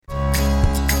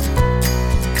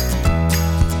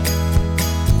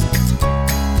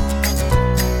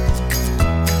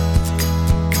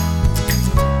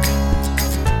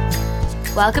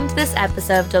Welcome to this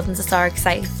episode of Dublin's Historic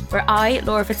South, where I,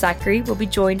 Laura Fitzachary, will be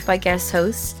joined by guest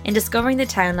hosts in discovering the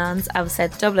townlands of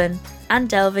South Dublin and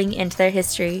delving into their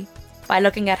history by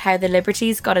looking at how the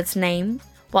Liberties got its name,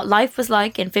 what life was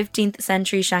like in 15th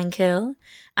century Shankill,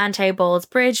 and how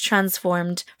Ballsbridge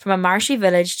transformed from a marshy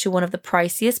village to one of the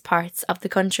priciest parts of the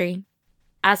country.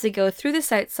 As we go through the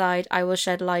south side, I will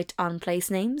shed light on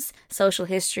place names, social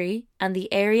history, and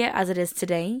the area as it is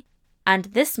today. And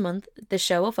this month, the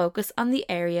show will focus on the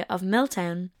area of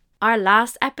Milltown, our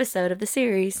last episode of the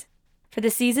series. For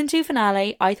the season 2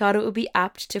 finale, I thought it would be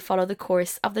apt to follow the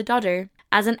course of the Dodder,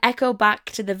 as an echo back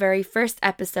to the very first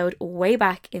episode way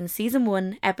back in season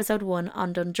 1, episode 1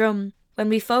 on Dundrum, when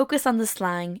we focus on the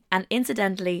slang, and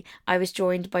incidentally, I was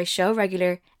joined by show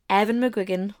regular Evan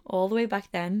McGuigan, all the way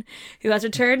back then, who has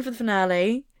returned for the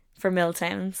finale for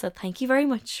Milltown. So thank you very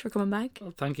much for coming back.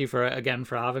 Well, thank you for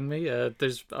having me.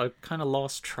 I kind of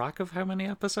lost track of how many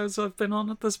episodes I've been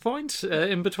on at this point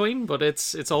in between, but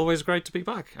it's always great to be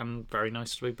back, and very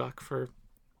nice to be back for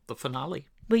the finale.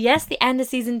 Well, yes, the end of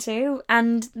season 2,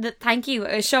 and thank you.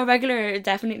 A show regular,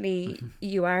 definitely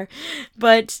you are,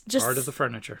 but just part of the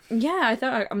furniture. Yeah, I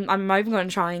thought I'm not even going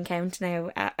to try and count now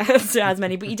as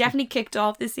many, but you definitely kicked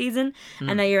off this season,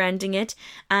 and now you're ending it.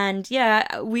 And yeah,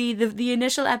 the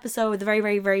initial episode, the very,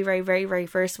 very, very, very, very, very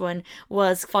first one,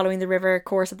 was following the river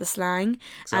course of the slang,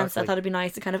 Exactly. and so I thought it'd be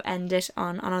nice to kind of end it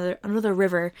on another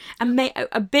river, and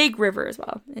a big river as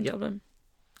well in Dublin.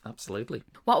 Absolutely.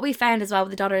 What we found as well with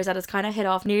the Dodder is that it's kind of hit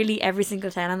off nearly every single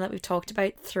town that we've talked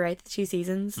about throughout the 2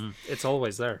 seasons. It's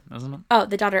always there, isn't it? Oh,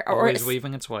 the Dodder. Always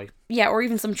weaving its way. Yeah, or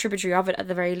even some tributary of it at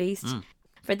the very least.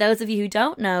 For those of you who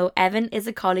don't know, Evan is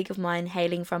a colleague of mine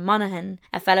hailing from Monaghan,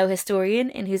 a fellow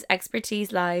historian in whose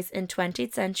expertise lies in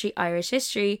 20th century Irish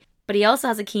history, but he also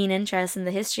has a keen interest in the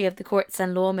history of the courts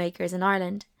and lawmakers in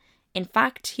Ireland. In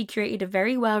fact, he created a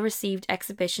very well received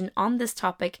exhibition on this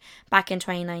topic back in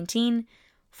 2019.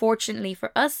 Fortunately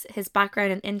for us, his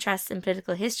background and interests in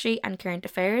political history and current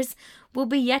affairs will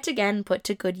be yet again put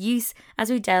to good use as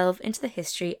we delve into the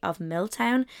history of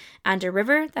Milltown and a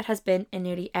river that has been in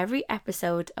nearly every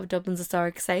episode of Dublin's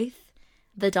Historic South,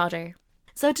 the Dodder.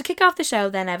 So to kick off the show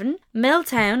then, Evan,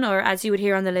 Milltown, or as you would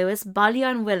hear on the Lewis,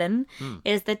 Ballyon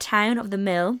is the town of the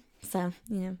mill. So,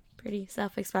 pretty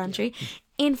self-explanatory.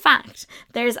 In fact,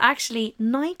 there's actually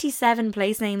 97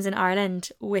 place names in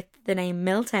Ireland with the name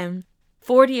Milltown.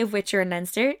 40 of which are in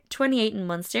Leinster, 28 in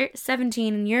Munster,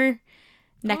 17 in your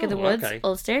neck of the woods,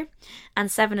 Ulster, and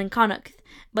 7 in Connacht.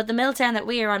 But the Milltown that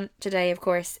we are on today, of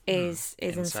course, is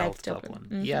in South Dublin.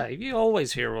 Mm-hmm. Yeah, you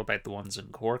always hear about the ones in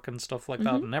Cork and stuff like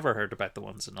that. Never heard about the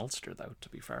ones in Ulster, though, to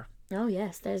be fair. Oh,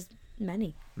 yes, there's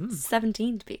many.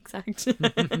 17 to be exact.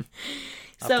 Have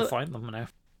to find them now.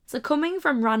 So coming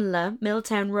from Ranelagh,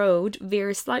 Milltown Road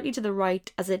veers slightly to the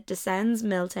right as it descends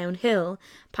Milltown Hill,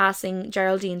 passing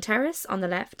Geraldine Terrace on the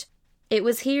left. It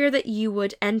was here that you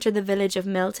would enter the village of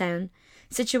Milltown,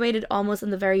 situated almost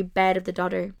on the very bed of the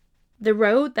Dodder. The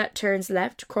road that turns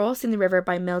left, crossing the river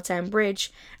by Milltown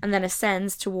Bridge, and then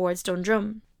ascends towards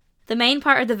Dundrum. The main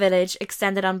part of the village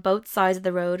extended on both sides of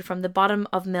the road from the bottom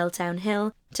of Milltown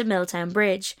Hill to Milltown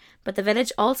Bridge, but the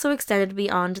village also extended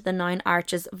beyond the Nine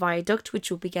Arches Viaduct, which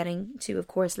we'll be getting to, of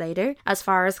course, later, as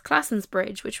far as Classens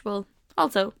Bridge, which we'll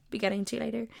also be getting to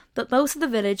later. But most of the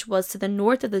village was to the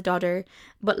north of the Dodder,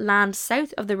 but land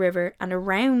south of the river and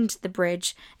around the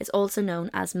bridge is also known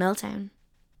as Milltown.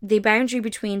 The boundary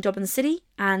between Dublin City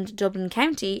and Dublin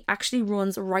County actually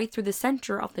runs right through the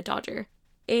centre of the Dodder.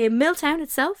 Milltown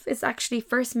itself is actually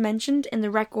first mentioned in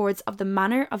the records of the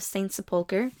Manor of St.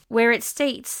 Sepulchre, where it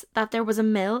states that there was a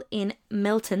mill in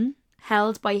Milton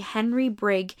held by Henry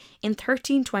Brigg in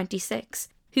 1326,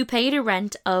 who paid a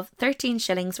rent of 13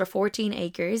 shillings for 14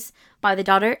 acres by the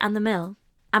Dodder and the mill.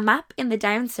 A map in the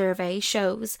Down Survey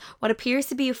shows what appears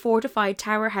to be a fortified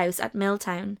tower house at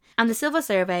Milltown, and the Silva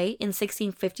Survey in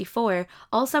 1654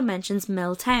 also mentions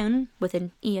Milltown, with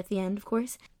an E at the end of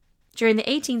course. During the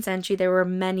 18th century, there were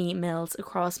many mills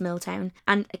across Milltown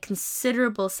and a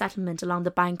considerable settlement along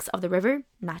the banks of the river,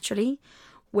 naturally,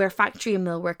 where factory and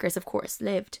mill workers, of course,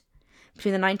 lived.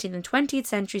 Between the 19th and 20th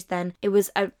centuries, then, it was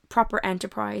a proper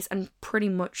enterprise and pretty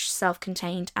much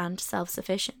self-contained and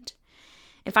self-sufficient.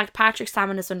 In fact, Patrick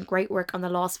Salmon has done great work on the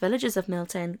lost villages of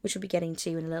Milltown, which we'll be getting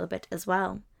to in a little bit as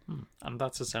well. And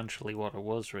that's essentially what it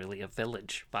was, really, a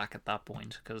village back at that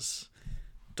point, because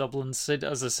Dublin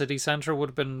as a city centre would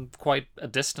have been quite a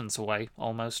distance away,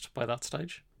 almost, by that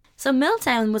stage. So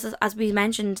Milltown was, as we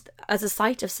mentioned, as a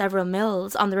site of several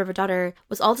mills on the River Dodder,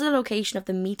 was also the location of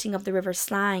the meeting of the River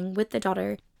Slang with the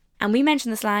Dodder, And we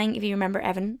mentioned the slang, if you remember,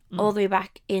 Evan, all the way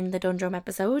back in the Dundrum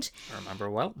episode. I remember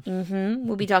well.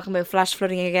 We'll be talking about flash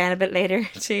flooding again a bit later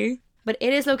too. But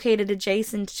it is located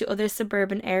adjacent to other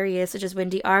suburban areas such as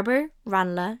Windy Arbour,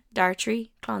 Ranelagh,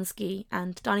 Dartry, Clonskeagh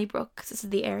and Donnybrook. So this is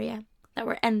the area that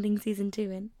we're ending season 2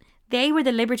 in. They were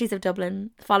the liberties of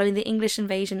Dublin following the English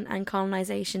invasion and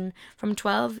colonisation from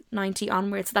 1290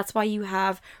 onwards. So that's why you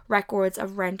have records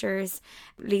of renters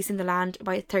leasing the land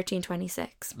by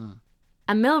 1326.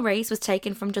 A mill race was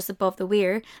taken from just above the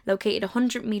weir, located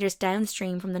 100 metres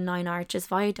downstream from the Nine Arches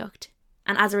viaduct.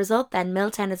 And as a result then,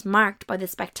 Milltown is marked by the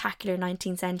spectacular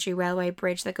 19th century railway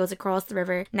bridge that goes across the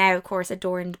river, now of course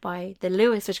adorned by the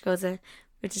Lewis, which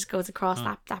goes across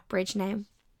that bridge now.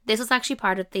 This was actually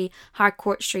part of the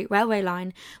Harcourt Street railway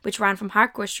line, which ran from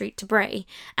Harcourt Street to Bray.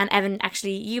 And Evan,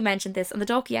 actually, you mentioned this on the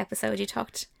Dalkey episode you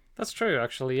talked. That's true,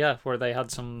 actually, yeah, where they had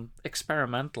some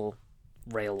experimental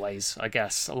railways, I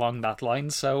guess, along that line.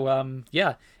 So,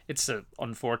 yeah, it's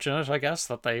unfortunate, I guess,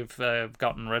 that they've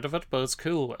gotten rid of it, but it's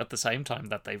cool at the same time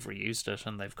that they've reused it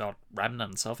and they've got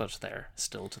remnants of it there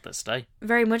still to this day.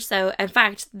 Very much so. In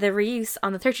fact, the reuse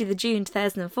on the 30th of June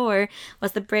 2004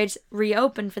 was the bridge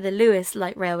reopened for the Lewis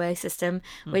light railway system,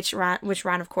 which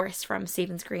ran, of course, from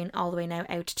Stephen's Green all the way now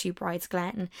out to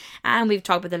Bridesglen. And we've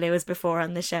talked about the Lewis before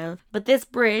on the show. But this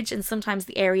bridge, and sometimes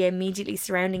the area immediately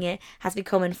surrounding it, has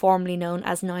become informally known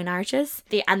as Nine Arches.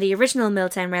 The original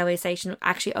Milltown railway station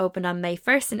actually opened on May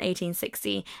 1st in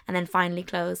 1860 and then finally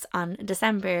closed on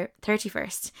December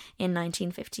 31st in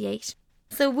 1958.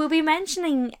 So we'll be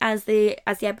mentioning as the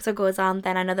episode goes on,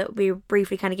 then I know that we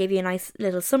briefly kind of gave you a nice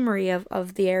little summary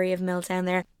of the area of Milltown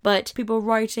there, but people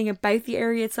writing about the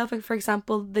area itself, like for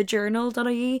example the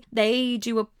journal.ie, they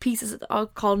do a piece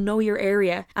called Know Your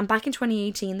Area, and back in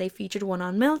 2018 they featured one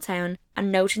on Milltown,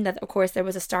 and noting that of course there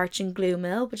was a starch and glue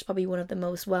mill, which is probably one of the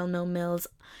most well-known mills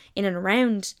in and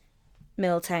around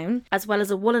Milltown, as well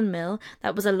as a woolen mill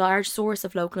that was a large source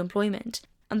of local employment.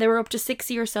 And there were up to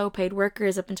 60 or so paid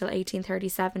workers up until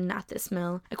 1837 at this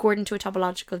mill, according to a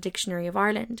Topological Dictionary of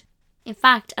Ireland. In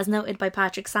fact, as noted by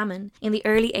Patrick Salmon, in the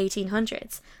early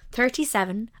 1800s,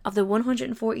 37 of the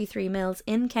 143 mills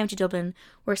in County Dublin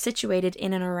were situated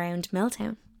in and around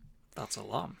Milltown. That's a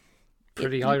lot.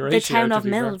 Pretty high ratio. The town of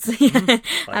mills.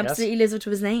 Absolutely lives up to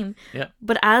his name. Yeah.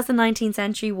 But as the 19th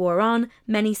century wore on,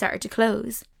 many started to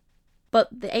close. But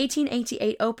the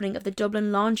 1888 opening of the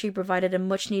Dublin Laundry provided a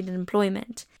much needed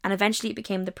employment, and eventually it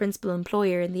became the principal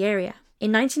employer in the area.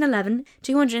 In 1911,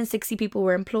 260 people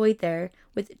were employed there,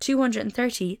 with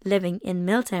 230 living in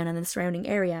Milltown and the surrounding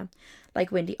area,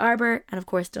 like Windy Arbour and of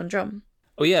course Dundrum.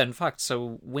 Oh yeah, in fact,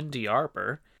 so Windy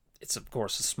Arbour, it's of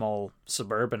course a small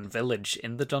suburban village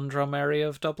in the Dundrum area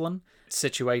of Dublin. It's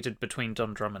situated between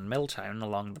Dundrum and Milltown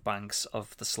along the banks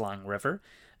of the Slang River,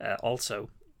 also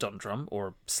Dundrum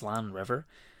or Slan River.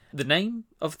 The name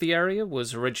of the area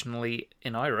was originally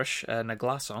in Irish, na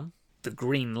Glason, the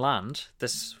green land.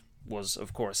 This was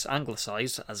of course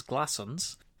anglicised as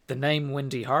Glassons. The name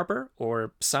Windy Harbour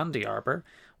or Sandy Arbour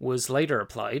was later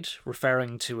applied,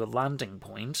 referring to a landing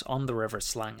point on the River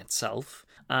Slang itself,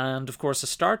 and of course a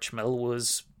starch mill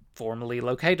was formerly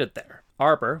located there.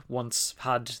 Arbour once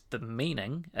had the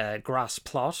meaning grass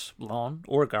plot, lawn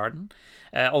or garden,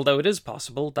 although it is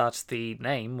possible that the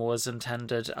name was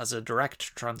intended as a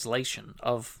direct translation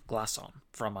of Glason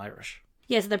from Irish.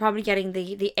 Yeah, so they're probably getting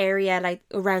the area like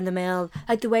around the mill,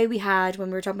 like the way we had when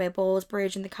we were talking about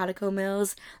Ballsbridge and the Calico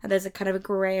Mills, and there's a kind of a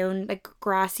ground, like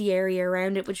grassy area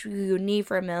around it, which you would need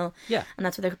for a mill. Yeah. And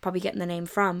that's where they're probably getting the name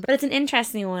from. But it's an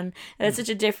interesting one. And it's such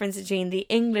a difference between the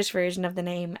English version of the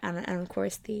name and of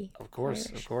course the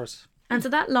Irish. Of course. And so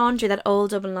that laundry, that old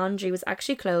Dublin Laundry, was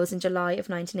actually closed in July of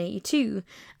 1982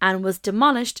 and was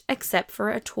demolished except for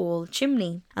a tall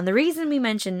chimney. And the reason we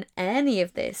mention any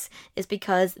of this is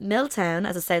because Milltown,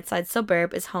 as a southside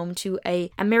suburb, is home to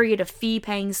a myriad of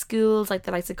fee-paying schools like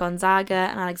the likes of Gonzaga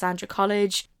and Alexandra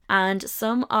College. And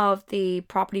some of the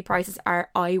property prices are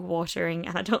eye-watering,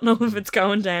 and I don't know if it's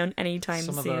going down anytime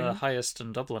soon. Some of the highest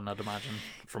in Dublin, I'd imagine,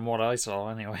 from what I saw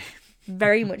anyway.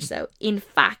 Very much so. In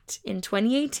fact, in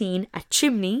 2018, a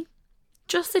chimney,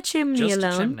 just a chimney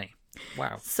alone, a chimney.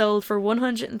 Wow. sold for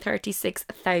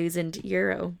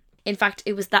 €136,000. In fact,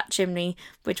 it was that chimney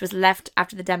which was left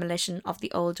after the demolition of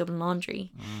the old Dublin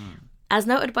Laundry. As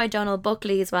noted by Donald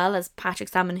Buckley as well as Patrick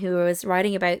Salmon, who was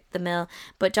writing about the mill,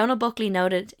 but Donald Buckley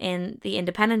noted in the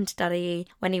Independent.ie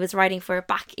when he was writing for it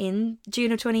back in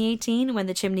June of 2018 when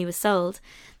the chimney was sold,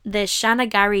 the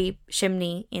Shanagari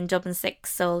chimney in Dublin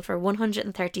 6 sold for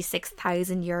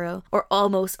 €136,000, or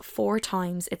almost 4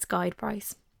 times its guide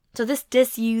price. So this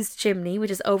disused chimney,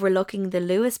 which is overlooking the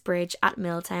Lewis Bridge at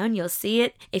Milltown, you'll see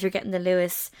it if you're getting the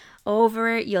Lewis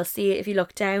over. You'll see it if you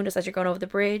look down just as you're going over the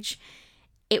bridge.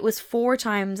 It was 4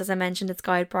 times, as I mentioned, its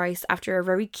guide price after a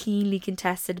very keenly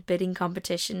contested bidding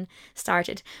competition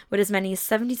started, with as many as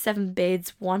 77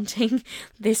 bids wanting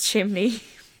this chimney.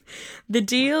 The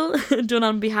deal, done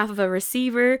on behalf of a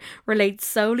receiver, relates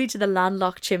solely to the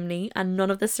landlocked chimney and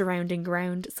none of the surrounding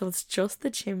ground, so it's just the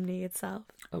chimney itself.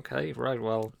 Okay, right,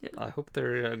 well, I hope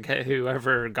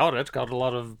whoever got it got a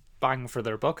lot of bang for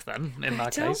their buck then, in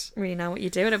that case. I don't really know what you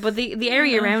do with it, but the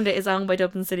area around it is owned by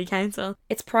Dublin City Council.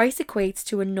 Its price equates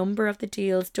to a number of the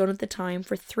deals done at the time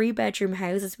for 3-bedroom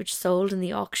houses which sold in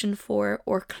the auction for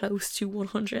or close to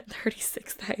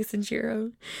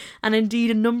 €136,000. And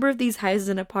indeed, a number of these houses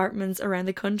and apartments around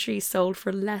the country sold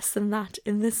for less than that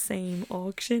in the same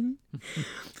auction.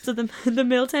 So the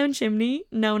Milltown chimney,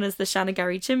 known as the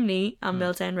Shanagarry Chimney on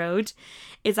Milltown Road,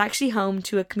 is actually home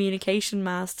to a communication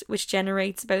mast which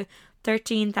generates about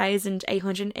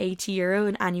 €13,880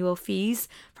 in annual fees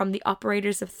from the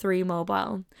operators of 3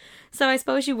 Mobile. So I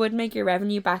suppose you would make your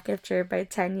revenue back after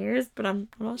about 10 years, but I'm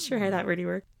not sure how that really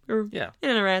works. Or yeah, in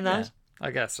and around that. Yeah,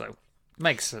 I guess so.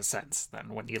 Makes sense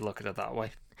then when you look at it that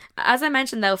way. As I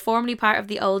mentioned though, formerly part of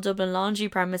the old Dublin Laundry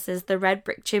premises, the red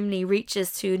brick chimney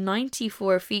reaches to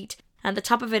 94 feet. And the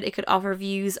top of it could offer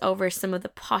views over some of the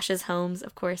poshest homes,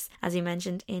 of course, as you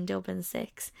mentioned, in Dublin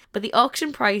 6. But the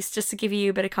auction price, just to give you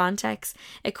a bit of context,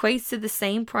 equates to the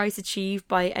same price achieved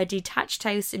by a detached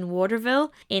house in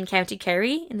Waterville in County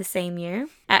Kerry in the same year.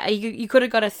 You could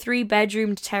have got a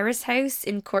 3-bedroom terrace house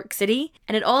in Cork City,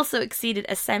 and it also exceeded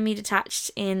a semi-detached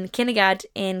in Kinnegad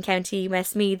in County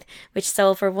Westmeath, which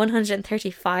sold for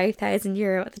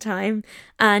 €135,000 at the time,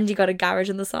 and you got a garage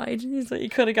on the side. Is what you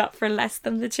could have got for less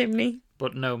than the chimney.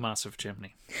 But no massive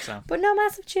chimney. So. But no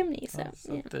massive chimney, so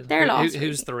yeah. They're lost.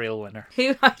 Who's the real winner?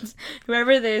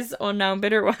 Whoever this unknown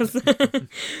bidder was.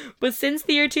 But since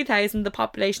the year 2000, the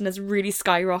population has really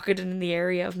skyrocketed in the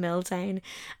area of Milltown,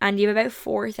 and you have about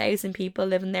 4,000 people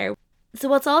living there. So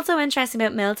what's also interesting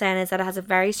about Milltown is that it has a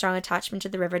very strong attachment to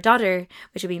the River Dodder,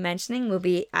 which we'll be mentioning, will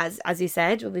be, as you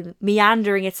said, will be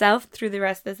meandering itself through the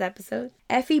rest of this episode.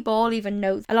 Effie Ball even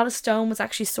notes a lot of stone was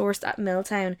actually sourced at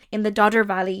Milltown in the Dodder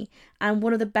Valley, and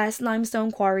one of the best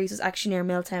limestone quarries was actually near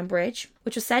Milltown Bridge,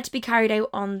 which was said to be carried out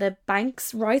on the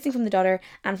banks rising from the Dodder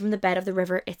and from the bed of the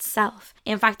river itself.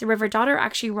 In fact, the River Dodder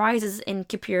actually rises in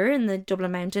Kipure in the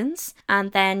Dublin Mountains,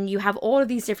 and then you have all of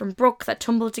these different brooks that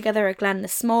tumble together at Glen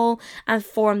Small and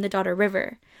form the Dodder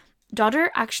River.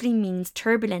 Dodder actually means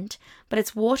turbulent, but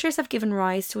its waters have given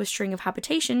rise to a string of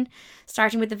habitation,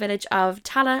 starting with the village of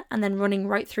Talla and then running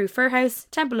right through Firhouse,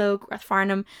 Templeogue,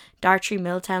 Rathfarnham, Dartry,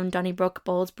 Milltown, Donnybrook,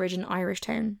 Ballsbridge and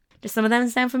Irishtown. Does some of them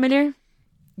sound familiar?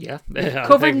 Yeah.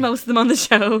 Covered most of them on the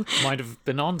show. Might have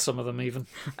been on some of them even.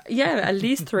 Yeah, at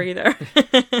least 3 there. I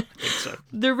think so.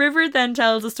 The river then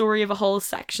tells the story of a whole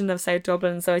section of South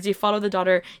Dublin. So as you follow the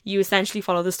Dodder, you essentially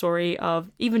follow the story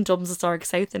of even Dublin's historic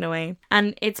south in a way.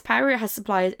 And its power has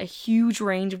supplied a huge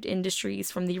range of industries,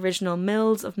 from the original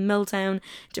mills of Milltown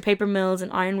to paper mills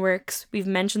and ironworks. We've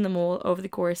mentioned them all over the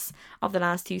course of the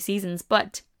last 2 seasons,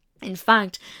 but in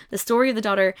fact, the story of the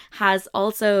Dodder has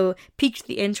also piqued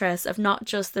the interest of not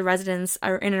just the residents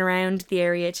in and around the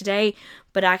area today,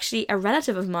 but actually a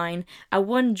relative of mine,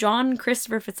 one John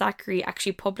Christopher Fitzachary,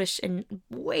 actually published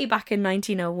way back in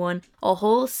 1901 a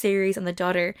whole series on the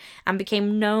Dodder and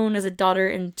became known as a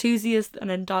Dodder enthusiast and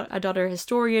a Dodder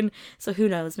historian. So who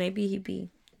knows, maybe he'd be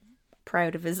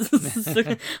proud of his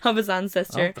of his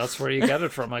ancestor. Oh, that's where you get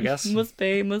it from, I guess. Must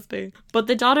be. But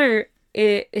the Dodder,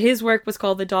 his work was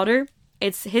called The Dodder.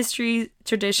 Its history,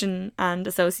 tradition and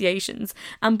associations,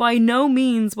 and by no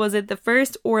means was it the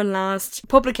first or last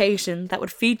publication that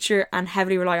would feature and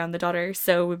heavily rely on the Dodder,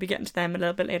 so we'll be getting to them a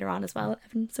little bit later on as well,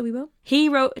 Evan, so we will. He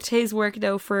wrote his work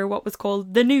though for what was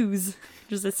called The News,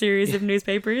 which is a series of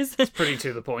newspapers. It's pretty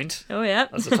to the point. Oh yeah.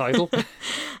 That's the title.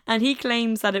 And he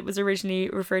claims that it was originally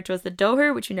referred to as the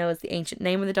Doher, which we know is the ancient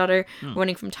name of the Dodder,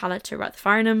 running from Talla to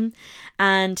Rathfarnham,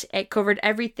 and it covered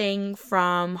everything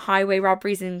from highway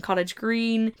robberies in College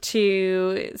Green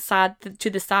to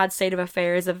the sad state of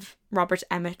affairs of Robert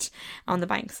Emmet on the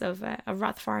banks of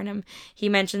Rathfarnham. He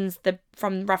mentions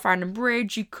from Rathfarnham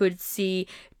Bridge you could see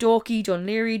Dalkey,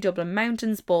 Dunleary, Dublin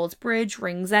Mountains, Ballsbridge,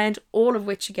 Ringsend, all of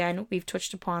which again we've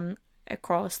touched upon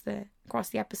across the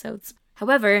episodes.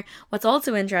 However, what's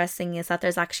also interesting is that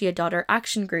there's actually a Dodder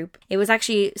Action Group. It was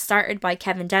actually started by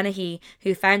Kevin Dennehy,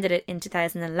 who founded it in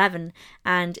 2011,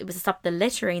 and it was to stop the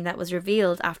littering that was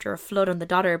revealed after a flood on the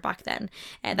Dodder back then.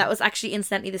 That was actually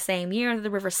incidentally the same year that the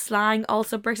River Slang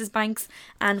also burst its banks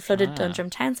and flooded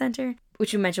Dundrum Town Centre.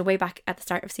 which we mentioned way back at the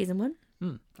start of season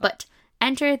 1. But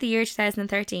enter the year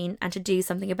 2013, and to do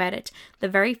something about it, the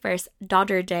very first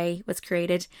Dodder Day was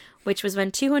created, which was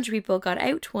when 200 people got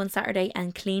out one Saturday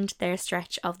and cleaned their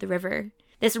stretch of the river.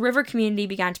 This river community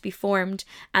began to be formed,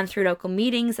 and through local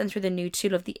meetings and through the new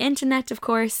tool of the internet, of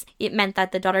course, it meant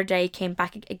that the Dodder Day came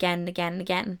back again and again and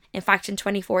again. In fact, in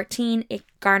 2014, it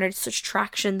garnered such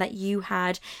traction that you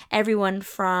had everyone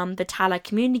from the Tallaght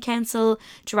Community Council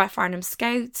to Rathfarnham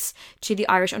Scouts to the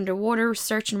Irish Underwater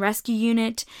Search and Rescue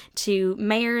Unit to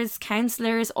mayors,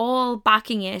 councillors, all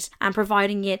backing it and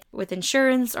providing it with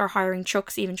insurance or hiring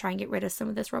trucks to even try and get rid of some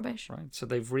of this rubbish. Right, so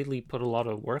they've really put a lot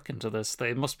of work into this.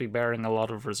 They must be bearing a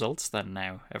lot of results then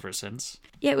now, ever since.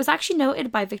 Yeah, it was actually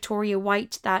noted by Victoria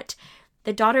White that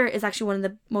the Dodder is actually one of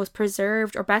the most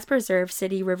preserved or best preserved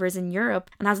city rivers in Europe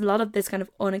and has a lot of this kind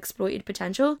of unexploited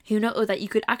potential. Who know that you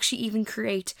could actually even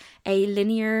create a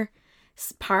linear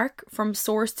park from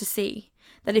source to sea.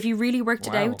 That if you really worked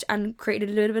it out and created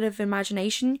a little bit of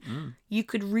imagination, you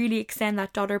could really extend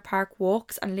that Dodder Park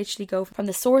walks and literally go from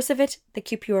the source of it, the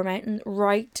Kipure Mountain,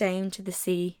 right down to the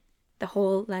sea. The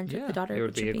whole length of the Dodder. It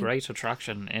would be a great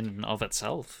attraction in and of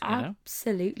itself, you know?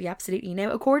 Absolutely. Now,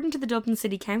 according to the Dublin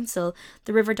City Council,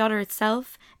 the River Dodder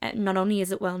itself, not only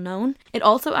is it well known, it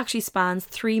also actually spans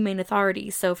 3 main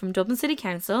authorities. So from Dublin City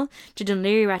Council to Dún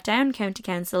Laoghaire-Rathdown County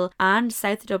Council and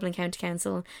South Dublin County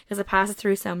Council, because it passes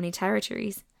through so many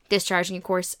territories, discharging, of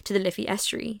course, to the Liffey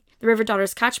Estuary. The River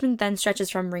Dodder's catchment then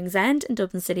stretches from Ringsend in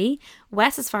Dublin City,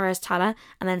 west as far as Tallaght,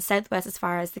 and then southwest as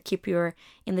far as the Kipure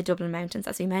in the Dublin Mountains,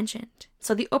 as we mentioned.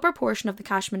 So the upper portion of the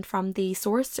catchment from the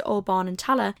source to Old Bawn and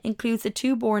Tallaght includes the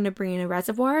 2 Borna-Brina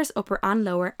reservoirs, upper and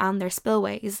lower, and their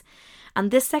spillways. And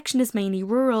this section is mainly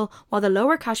rural, while the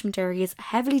lower catchment area is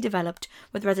heavily developed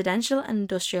with residential and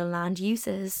industrial land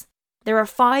uses. There are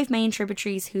 5 main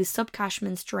tributaries whose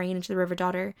subcatchments drain into the River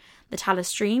Dodder: the Tallaght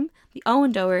Stream, the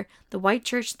Owendower, the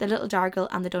Whitechurch, the Little Dargle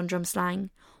and the Dundrum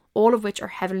Slang, all of which are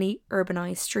heavily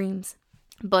urbanised streams.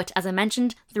 But as I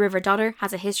mentioned, the River Dodder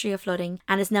has a history of flooding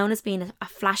and is known as being a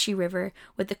flashy river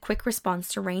with a quick response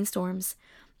to rainstorms.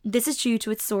 This is due to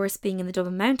its source being in the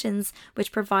Dublin Mountains,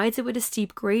 which provides it with a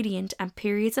steep gradient and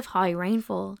periods of high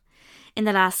rainfall. In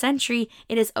the last century,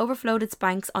 it has overflowed its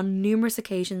banks on numerous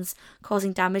occasions,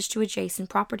 causing damage to adjacent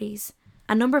properties.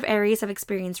 A number of areas have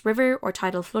experienced river or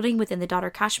tidal flooding within the Dodder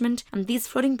catchment, and these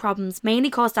flooding problems mainly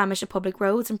cause damage to public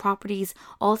roads and properties,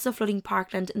 also flooding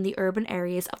parkland in the urban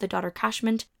areas of the Dodder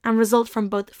catchment, and result from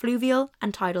both fluvial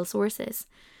and tidal sources.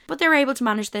 But they're able to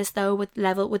manage this though with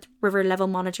river level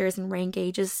monitors and rain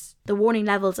gauges. The warning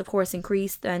levels, of course,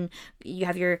 increase. Then you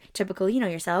have your typical,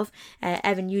 yourself.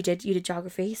 Evan, you did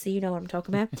geography, so you know what I'm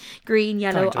talking about. Green,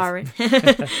 yellow, orange.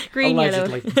 Green,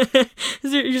 yellow.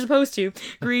 You're supposed to.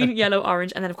 Green, yellow,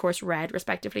 orange, and then of course red,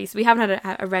 respectively. So we haven't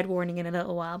had a red warning in a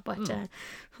little while, but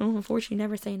unfortunately,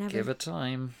 never say never. Give it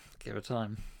time.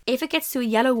 If it gets to a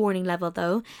yellow warning level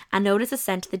though, a notice is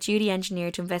sent to the duty engineer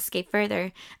to investigate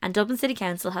further, and Dublin City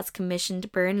Council has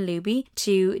commissioned Byrne Luby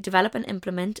to develop and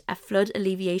implement a flood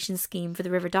alleviation scheme for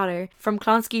the River Dodder, from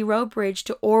Clonskeagh Road Bridge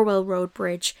to Orwell Road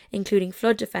Bridge, including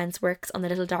flood defence works on the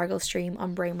Little Dargle Stream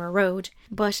on Braemar Road.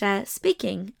 But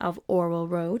speaking of Orwell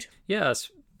Road... Yeah,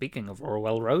 speaking of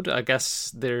Orwell Road, I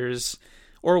guess there's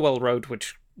Orwell Road,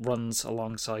 which runs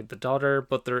alongside the Dodder,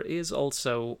 but there is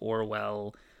also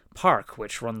Orwell Park,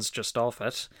 which runs just off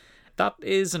it. That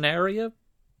is an area,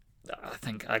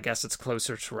 I guess it's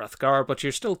closer to Rathgar, but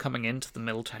you're still coming into the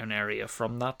Milltown area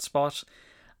from that spot,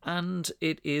 and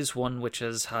it is one which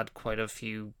has had quite a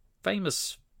few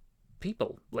famous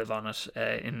people live on it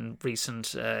in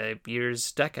recent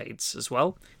years, decades as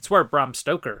well. It's where Bram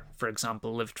Stoker, for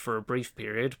example, lived for a brief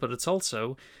period, but it's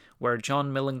also where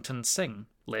John Millington Synge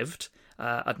lived,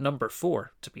 at number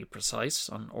 4 to be precise,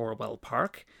 on Orwell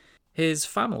Park. His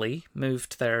family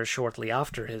moved there shortly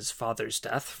after his father's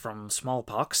death from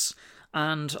smallpox,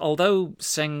 and although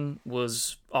Synge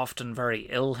was often very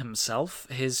ill himself,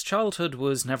 his childhood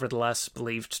was nevertheless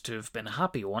believed to have been a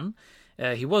happy one.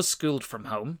 He was schooled from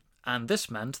home, and this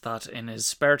meant that in his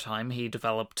spare time he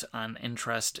developed an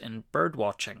interest in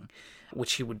birdwatching,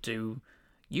 which he would do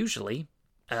usually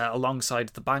alongside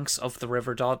the banks of the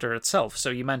River Dodder itself.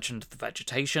 So you mentioned the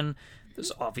vegetation.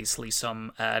 There's obviously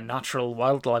some natural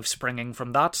wildlife springing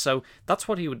from that, so that's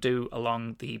what he would do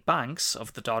along the banks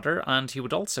of the Dodder, and he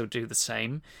would also do the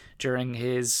same during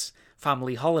his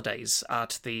family holidays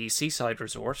at the seaside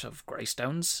resort of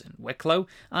Greystones in Wicklow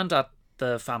and at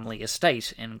the family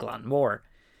estate in Glanmore.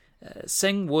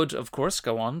 Synge would, of course,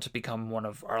 go on to become one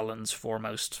of Ireland's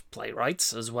foremost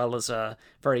playwrights, as well as a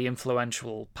very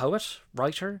influential poet,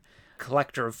 writer,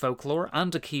 collector of folklore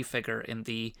and a key figure in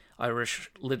the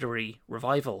Irish literary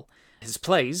revival. His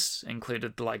plays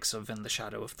included the likes of In the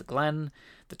Shadow of the Glen,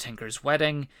 The Tinker's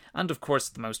Wedding, and of course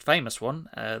the most famous one,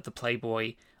 The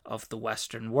Playboy of the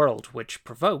Western World, which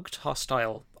provoked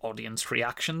hostile audience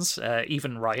reactions,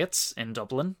 even riots in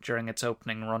Dublin during its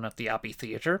opening run at the Abbey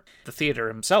Theatre. The theatre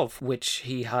himself, which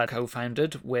he had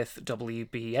co-founded with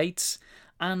W.B. Yeats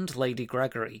and Lady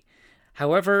Gregory.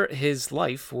 However, his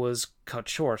life was cut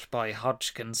short by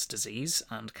Hodgkin's disease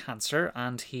and cancer,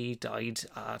 and he died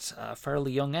at a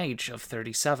fairly young age of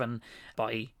 37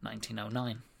 by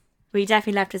 1909. But he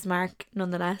definitely left his mark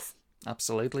nonetheless.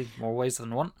 Absolutely, more ways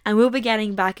than one. And we'll be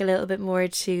getting back a little bit more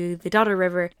to the Dodder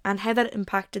River and how that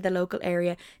impacted the local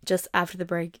area just after the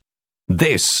break.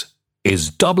 This is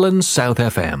Dublin South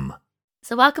FM.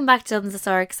 So welcome back to Dublin's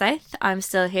Historic South. I'm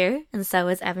still here, and so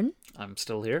is Evan. I'm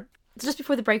still here. So just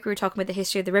before the break, we were talking about the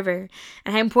history of the river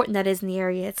and how important that is in the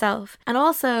area itself. And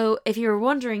also, if you were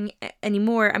wondering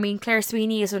anymore, I mean, Claire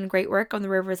Sweeney has done great work on the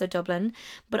rivers of Dublin.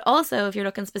 But also, if you're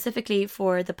looking specifically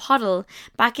for the Poddle,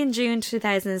 back in June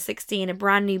 2016, a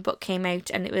brand new book came out,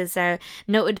 and it was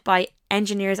noted by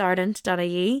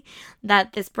engineersireland.ie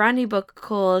that this brand new book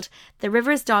called The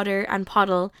Rivers Dodder and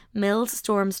Poddle, Mills,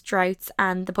 Storms, Droughts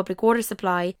and the Public Water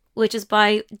Supply, which is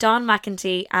by Don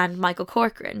McEntee and Michael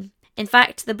Corcoran. In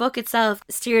fact, the book itself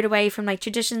steered away from like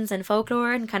traditions and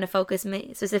folklore and kind of focused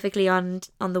specifically on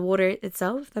the water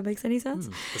itself, if that makes any sense.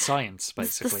 The science,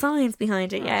 basically. The science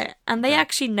behind it, yeah. And they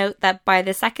actually note that by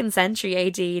the 2nd century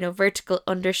AD, vertical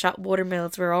undershot water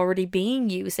mills were already being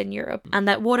used in Europe, and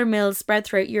that water mills spread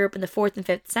throughout Europe in the 4th and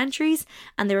 5th centuries,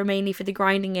 and they were mainly for the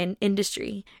grinding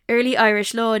industry. Early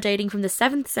Irish law dating from the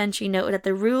 7th century noted that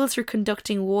the rules for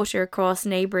conducting water across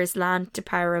neighbours' land to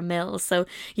power a mill. So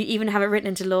you even have it written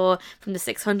into law from the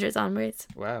 600s onwards.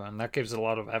 Wow, and that gives a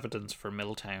lot of evidence for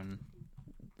Milltown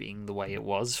being the way it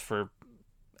was for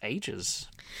ages,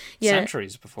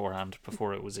 centuries beforehand,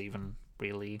 before it was even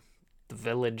really the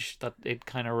village that it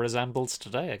kind of resembles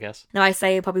today, I guess. Now, I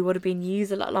say it probably would have been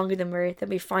used a lot longer than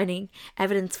we're finding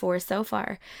evidence for so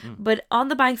far. But on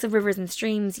the banks of rivers and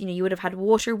streams, you would have had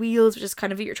water wheels, which is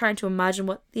kind of, you're trying to imagine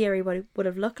what the area would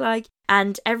have looked like.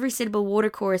 And every suitable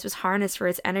watercourse was harnessed for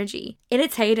its energy. In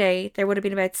its heyday, there would have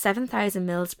been about 7,000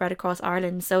 mills spread across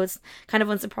Ireland, so it's kind of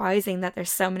unsurprising that there's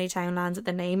so many townlands with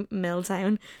the name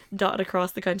Milltown dotted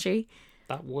across the country.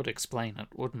 That would explain it,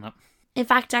 wouldn't it? In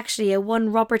fact, actually,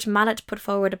 one Robert Mallet put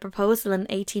forward a proposal in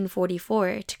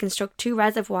 1844 to construct 2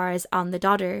 reservoirs on the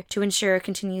Dodder to ensure a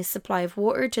continuous supply of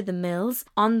water to the mills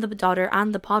on the Dodder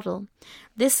and the Poddle.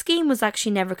 This scheme was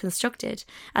actually never constructed,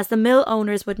 as the mill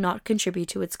owners would not contribute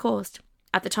to its cost.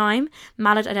 At the time,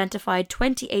 Mallet identified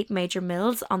 28 major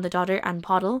mills on the Dodder and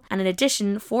Poddle, and in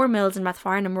addition, 4 mills in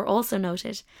Rathfarnham were also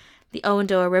noted. The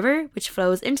Owendoa River, which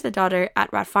flows into the Dodder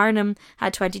at Rathfarnham,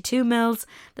 had 22 mills.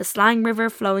 The Slang River,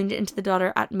 flowing into the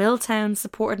Dodder at Milltown,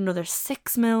 supported another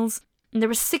 6 mills. And there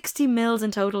were 60 mills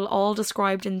in total, all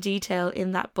described in detail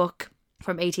in that book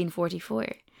from 1844.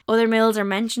 Other mills are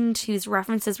mentioned whose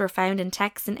references were found in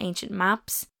texts and ancient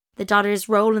maps. The Dodder's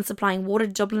role in supplying water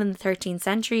to Dublin in the 13th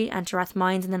century and to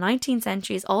Rathmines in the 19th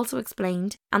century is also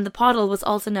explained, and the Poddle was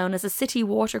also known as a city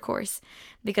watercourse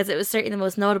because it was certainly the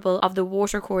most notable of the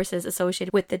watercourses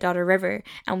associated with the Dodder River,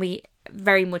 and we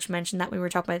very much mentioned that when we were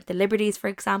talking about the Liberties, for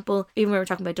example, even when we were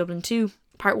talking about Dublin 2,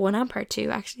 Part 1 and Part 2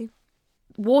 actually.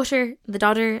 Water, the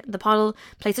Dodder, the Poddle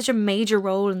played such a major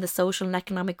role in the social and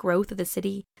economic growth of the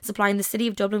city, supplying the city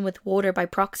of Dublin with water by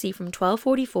proxy from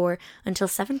 1244 until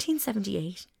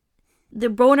 1778. The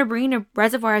Brona Brina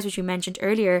reservoirs, which we mentioned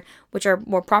earlier, which are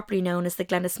more properly known as the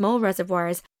Glenasmole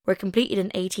reservoirs, were completed in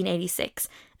 1886,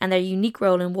 and their unique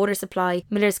role in water supply,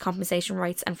 Miller's compensation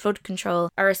rights and flood control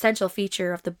are an essential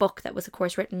feature of the book that was of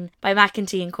course written by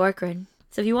McEntee and Corcoran.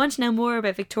 So if you want to know more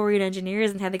about Victorian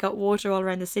engineers and how they got water all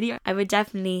around the city, I would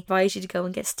definitely advise you to go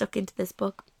and get stuck into this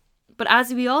book. But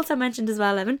as we also mentioned as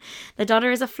well, Evan, the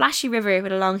Dodder is a flashy river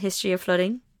with a long history of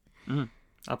flooding.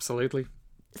 Absolutely.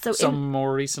 So some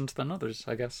more recent than others,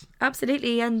 I guess.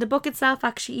 Absolutely, and the book itself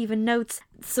actually even notes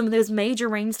some of those major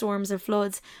rainstorms and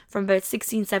floods from about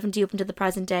 1670 up until the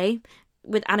present day,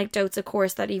 with anecdotes, of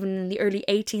course, that even in the early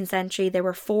 18th century there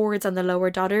were fords on the lower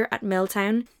Dodder at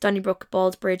Milltown, Donnybrook,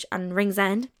 Baldbridge and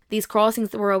Ringsend. These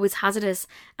crossings were always hazardous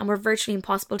and were virtually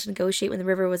impossible to negotiate when the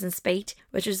river was in spate,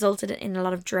 which resulted in a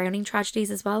lot of drowning tragedies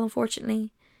as well,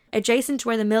 unfortunately. Adjacent to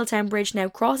where the Milltown Bridge now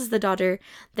crosses the Dodder,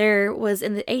 there was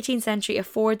in the 18th century a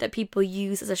ford that people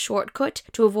used as a shortcut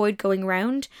to avoid going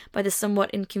round by the somewhat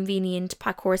inconvenient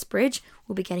Packhorse Bridge.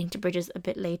 We'll be getting to bridges a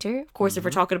bit later, of course, if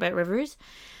we're talking about rivers.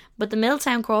 But the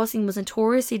Milltown crossing was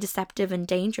notoriously deceptive and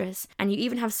dangerous, and you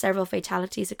even have several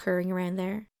fatalities occurring around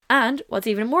there. And, what's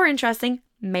even more interesting,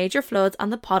 major floods on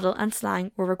the Poddle and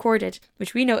Slang were recorded,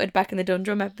 which we noted back in the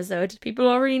Dundrum episode. People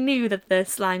already knew that the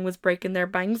Slang was breaking their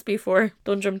banks before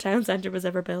Dundrum Town Centre was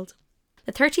ever built.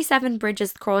 The 37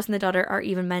 bridges crossing the Dodder are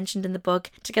even mentioned in the book,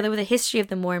 together with a history of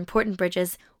the more important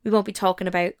bridges. We won't be talking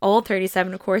about all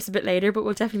 37, of course, a bit later, but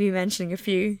we'll definitely be mentioning a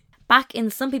few. Back in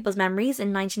some people's memories,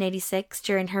 in 1986,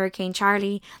 during Hurricane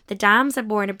Charlie, the dams at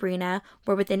Bornabrina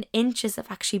were within inches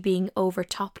of actually being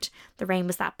overtopped. The rain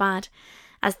was that bad.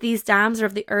 As these dams are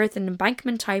of the earth and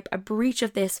embankment type, a breach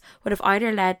of this would have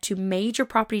either led to major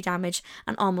property damage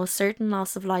and almost certain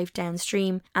loss of life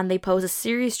downstream, and they pose a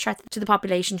serious threat to the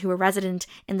population who were resident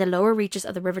in the lower reaches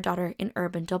of the River Dodder in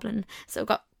urban Dublin. So it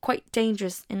got quite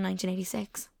dangerous in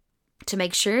 1986. To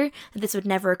make sure that this would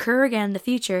never occur again in the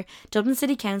future, Dublin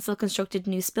City Council constructed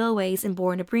new spillways in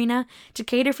Bornabrina to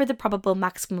cater for the probable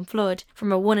maximum flood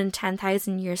from a 1 in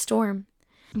 10,000 year storm.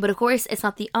 But of course, it's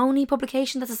not the only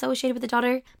publication that's associated with the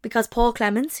Dodder, because Paul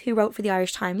Clements, who wrote for the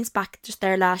Irish Times back just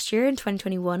there last year in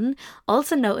 2021,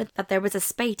 also noted that there was a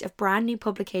spate of brand new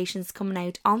publications coming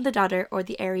out on the Dodder or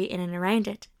the area in and around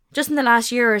it. Just in the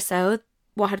last year or so,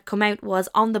 what had come out was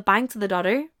On the Banks of the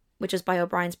Dodder, which is by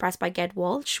O'Brien's Press by Ged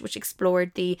Walsh, which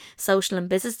explored the social and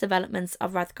business developments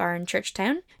of Rathgar and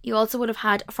Churchtown. You also would have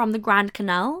had From the Grand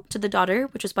Canal to the Dodder,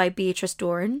 which was by Beatrice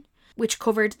Doran, which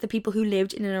covered the people who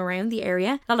lived in and around the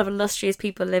area. A lot of illustrious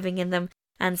people living in them.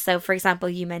 And so, for example,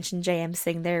 you mentioned J.M.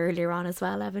 Singh there earlier on as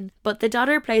well, Evan. But the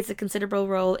Dodder plays a considerable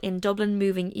role in Dublin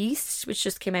Moving East, which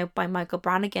just came out by Michael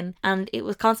Brannigan. And it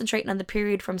was concentrating on the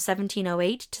period from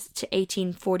 1708 to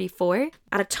 1844,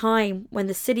 at a time when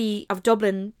the city of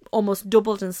Dublin almost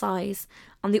doubled in size.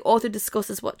 And the author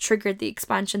discusses what triggered the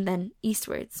expansion then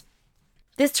eastwards.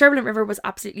 This turbulent river was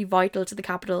absolutely vital to the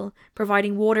capital,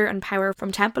 providing water and power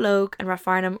from Templeogue and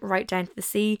Rathfarnham right down to the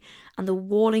sea, and the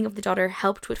walling of the Dodder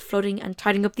helped with flooding and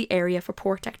tidying up the area for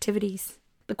port activities.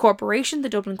 The corporation, the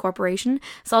Dublin Corporation,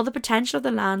 saw the potential of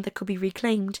the land that could be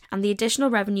reclaimed and the additional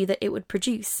revenue that it would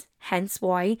produce, hence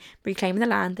why, reclaiming the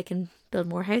land, they can build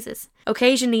more houses.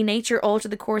 Occasionally, nature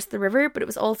altered the course of the river, but it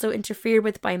was also interfered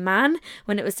with by man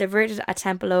when it was diverted at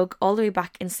Templeogue all the way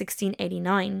back in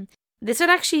 1689. This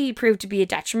would actually prove to be a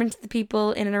detriment to the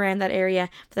people in and around that area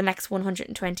for the next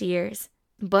 120 years.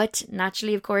 But,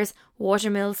 naturally, of course,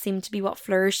 watermills seemed to be what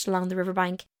flourished along the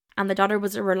riverbank, and the Dodder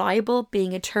was a reliable,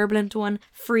 being a turbulent one,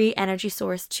 free energy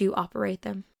source to operate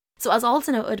them. So, as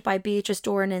also noted by Beatrice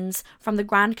Doran's From the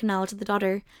Grand Canal to the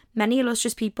Dodder, many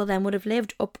illustrious people then would have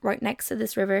lived up right next to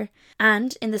this river,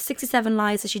 and in the 67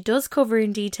 lives that she does cover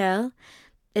in detail,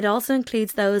 it also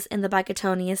includes those in the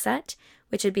Bagatonia set,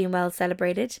 which had been well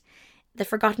celebrated. The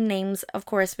forgotten names, of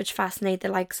course, which fascinate the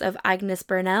likes of Agnes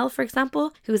Burnell, for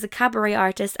example, who was a cabaret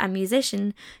artist and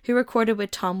musician who recorded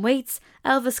with Tom Waits,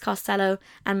 Elvis Costello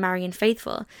and Marianne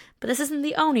Faithfull. But this isn't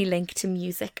the only link to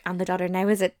music and the Dodder now,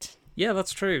 is it? Yeah,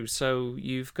 that's true. So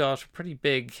you've got a pretty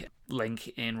big link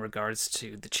in regards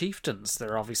to the Chieftains.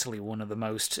 They're obviously one of the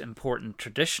most important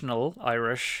traditional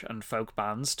Irish and folk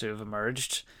bands to have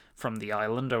emerged from the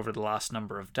island over the last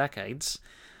number of decades.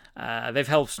 They've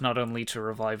helped not only to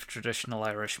revive traditional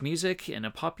Irish music in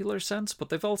a popular sense, but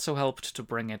they've also helped to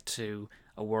bring it to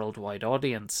a worldwide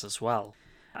audience as well.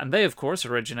 And they, of course,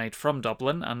 originate from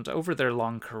Dublin, and over their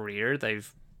long career,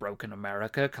 they've broken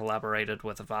America, collaborated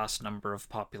with a vast number of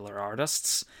popular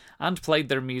artists, and played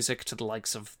their music to the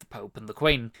likes of the Pope and the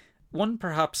Queen. One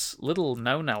perhaps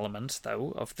little-known element,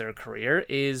 though, of their career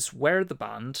is where the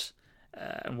band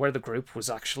and where the group was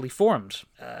actually formed.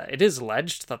 It is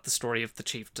alleged that the story of the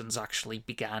Chieftains actually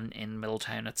began in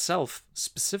Milltown itself,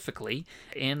 specifically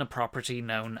in a property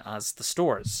known as the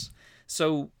Stores.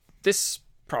 So this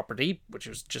property, which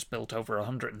was just built over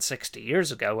 160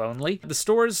 years ago only, the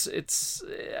Stores, it's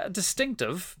a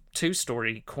distinctive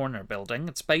two-storey corner building.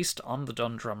 It's based on the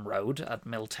Dundrum Road at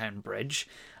Milltown Bridge,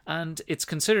 and it's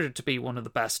considered to be one of the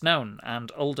best known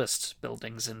and oldest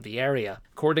buildings in the area.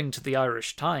 According to the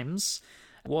Irish Times,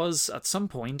 was at some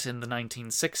point in the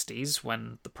 1960s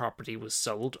when the property was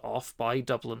sold off by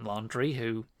Dublin Laundry,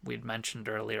 who we'd mentioned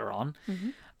earlier on. Mm-hmm.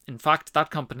 In fact, that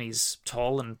company's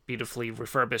tall and beautifully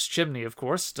refurbished chimney, of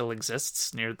course, still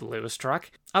exists near the Lewis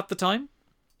track. At the time,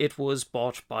 it was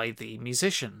bought by the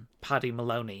musician Paddy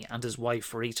Maloney and his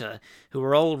wife Rita, who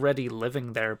were already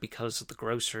living there because the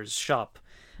grocer's shop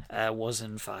was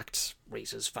in fact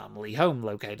Rita's family home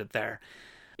located there.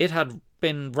 It had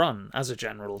been run as a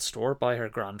general store by her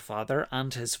grandfather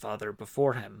and his father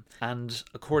before him, and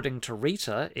according to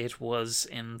Rita, it was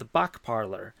in the back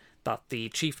parlour that the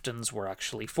Chieftains were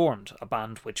actually formed, a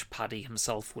band which Paddy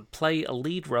himself would play a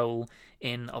lead role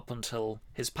in up until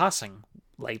his passing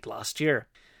late last year.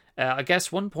 I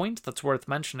guess one point that's worth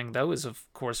mentioning, though, is of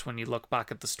course when you look back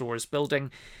at the store's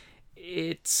building,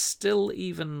 it still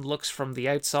even looks from the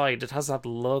outside, it has that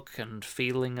look and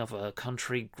feeling of a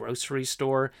country grocery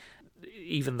store.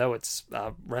 Even though it's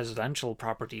a residential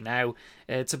property now,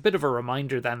 it's a bit of a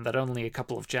reminder then that only a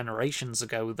couple of generations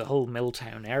ago the whole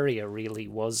Milltown area really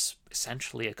was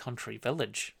essentially a country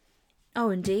village. Oh,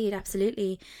 indeed,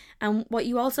 absolutely. And what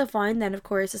you also find then, of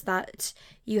course, is that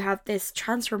you have this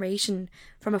transformation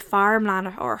from a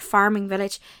farmland or a farming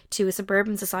village to a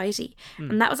suburban society.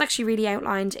 And that was actually really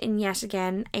outlined in yet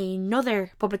again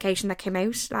another publication that came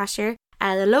out last year.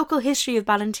 The Local History of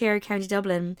Ballinteer, County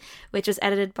Dublin, which was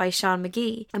edited by Sean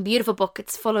McGee. A beautiful book.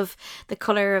 It's full of the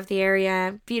colour of the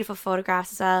area, beautiful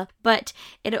photographs as well. But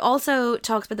it also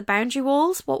talks about the boundary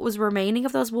walls, what was remaining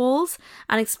of those walls,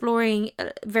 and exploring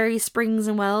various springs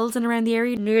and wells and around the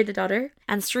area near the Dodder.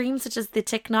 And streams such as the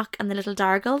Ticknock and the Little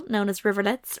Dargle, known as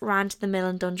riverlets, ran to the mill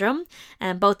in Dundrum,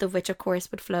 and both of which, of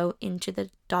course, would flow into the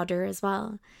Dodder as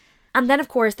well. And then, of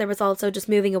course, there was also, just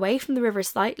moving away from the river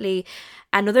slightly,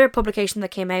 another publication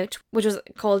that came out, which was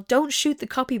called Don't Shoot the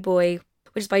Copy Boy,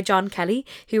 which is by John Kelly,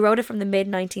 who wrote it from the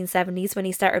mid-1970s when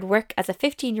he started work as a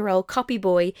 15-year-old copy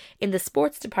boy in the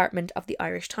sports department of the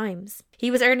Irish Times. He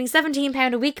was earning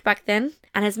 £17 a week back then,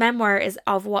 and his memoir is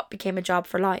of what became a job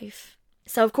for life.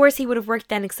 So, of course, he would have worked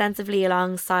then extensively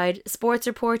alongside sports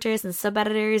reporters and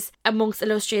sub-editors, amongst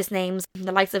illustrious names,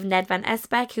 the likes of Ned Van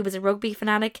Esbeck, who was a rugby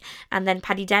fanatic, and then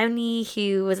Paddy Downey,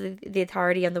 who was the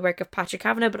authority on the work of Patrick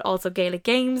Kavanagh, but also Gaelic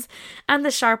games, and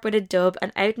the sharp-witted dub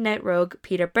and out-and-out rogue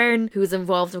Peter Byrne, who was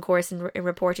involved, of course, in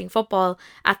reporting football,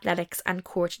 athletics, and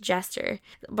court jester.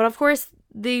 But, of course,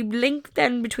 the link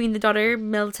then between the Dodder,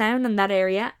 Milltown and that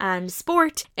area and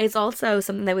sport is also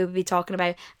something that we will be talking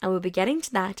about, and we'll be getting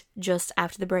to that just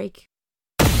after the break.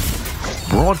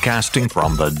 Broadcasting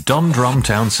from the Dundrum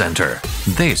Town Centre,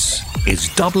 this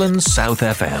is Dublin South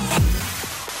FM.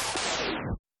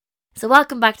 So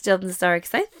welcome back to Dublin Historic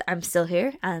South. I'm still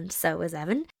here, and so is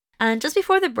Evan. And just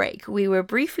before the break, we were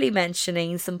briefly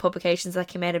mentioning some publications that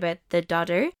came out about the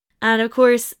Dodder, and of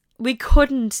course we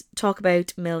couldn't talk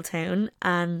about Milltown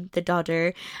and the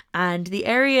Dodder and the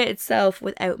area itself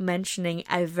without mentioning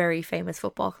a very famous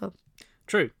football club.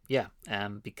 True, yeah,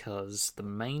 because the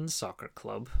main soccer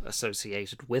club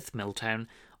associated with Milltown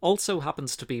also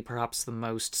happens to be perhaps the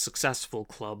most successful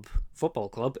football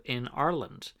club in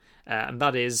Ireland. And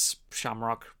that is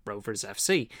Shamrock Rovers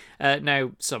FC.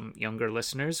 Now, some younger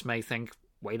listeners may think,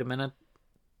 wait a minute,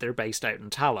 they're based out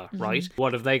in Tala, right?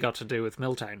 What have they got to do with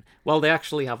Milltown? Well, they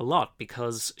actually have a lot,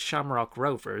 because Shamrock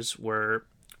Rovers were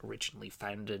originally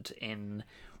founded in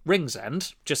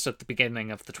Ringsend, just at the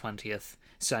beginning of the 20th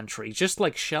century, just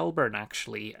like Shelburne,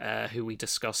 actually, who we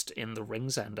discussed in the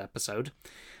Ringsend episode.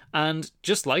 And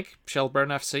just like Shelburne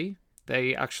FC,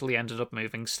 they actually ended up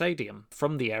moving stadium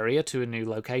from the area to a new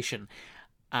location.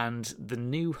 And the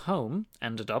new home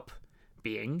ended up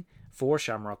being, for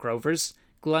Shamrock Rovers,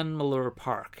 Glenmalure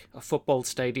Park, a football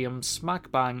stadium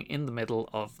smack bang in the middle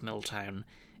of Milltown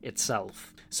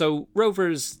itself. So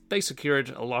Rovers, they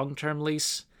secured a long-term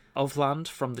lease of land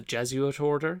from the Jesuit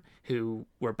order, who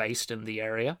were based in the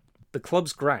area. The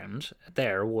club's ground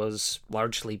there was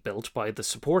largely built by the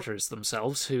supporters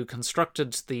themselves, who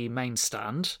constructed the main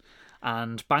stand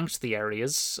and banked the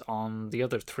areas on the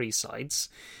other three sides.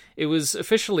 It was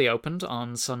officially opened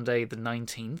on Sunday the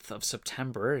 19th of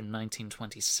September in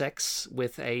 1926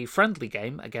 with a friendly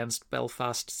game against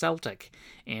Belfast Celtic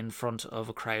in front of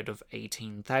a crowd of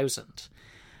 18,000.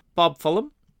 Bob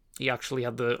Fulham, he actually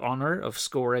had the honour of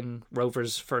scoring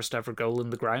Rovers' first ever goal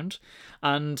in the ground,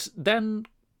 and then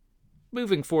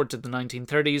moving forward to the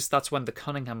 1930s, that's when the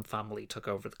Cunningham family took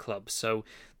over the club. So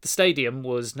the stadium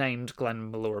was named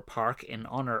Glenmalure Park in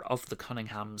honour of the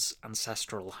Cunninghams'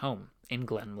 ancestral home in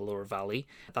Glenmalure Valley.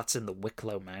 That's in the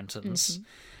Wicklow Mountains.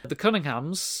 The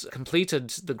Cunninghams completed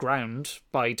the ground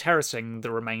by terracing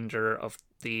the remainder of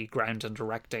the ground and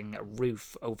erecting a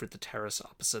roof over the terrace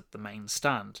opposite the main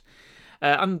stand.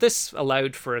 And this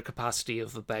allowed for a capacity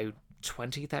of about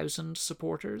 20,000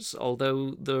 supporters,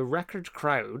 although the record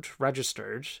crowd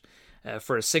registered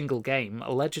for a single game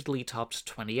allegedly topped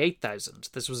 28,000.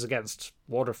 This was against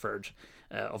Waterford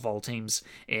of all teams,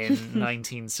 in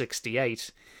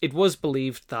 1968. It was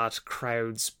believed that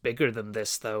crowds bigger than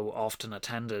this, though, often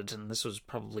attended, and this was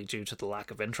probably due to the lack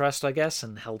of interest, I guess,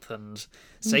 in health and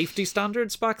safety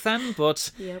standards back then.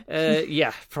 But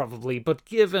yeah, probably. But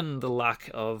given the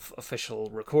lack of official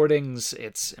recordings,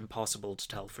 it's impossible to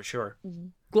tell for sure.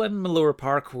 Glenmalure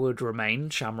Park would remain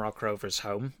Shamrock Rovers'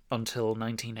 home until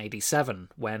 1987,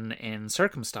 when, in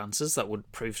circumstances that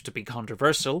would prove to be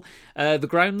controversial, the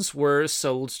grounds were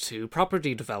sold to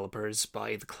property developers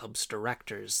by the club's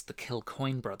directors, the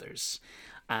Kilcoyne brothers.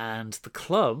 And the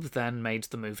club then made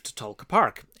the move to Tolka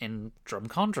Park in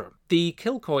Drumcondra. The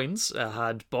Kilcoynes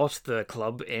had bought the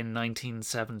club in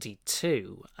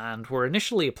 1972 and were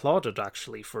initially applauded,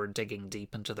 actually, for digging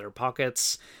deep into their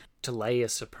pockets to lay a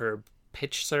superb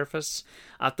pitch surface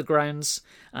at the grounds,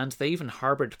 and they even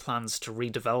harboured plans to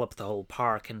redevelop the whole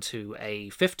park into a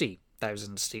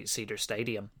 50,000-seater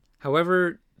stadium.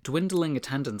 However, dwindling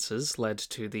attendances led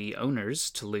to the owners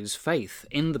to lose faith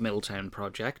in the Milltown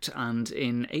project, and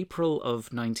in April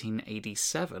of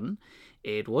 1987,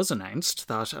 it was announced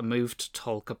that a move to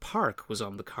Tolka Park was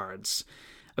on the cards.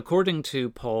 According to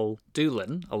Paul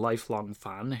Doolin, a lifelong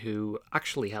fan who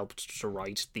actually helped to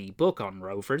write the book on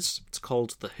Rovers, it's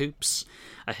called The Hoops,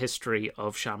 A History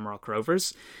of Shamrock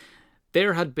Rovers,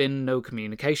 there had been no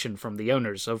communication from the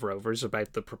owners of Rovers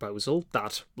about the proposal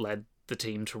that led the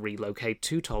team to relocate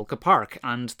to Tolka Park,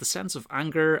 and the sense of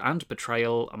anger and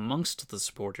betrayal amongst the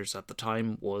supporters at the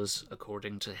time was,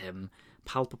 according to him,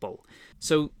 palpable.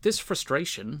 So this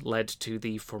frustration led to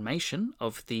the formation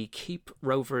of the Keep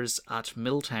Rovers at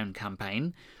Milltown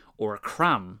campaign, or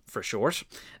CRAM for short.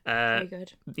 Very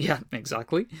good. Yeah,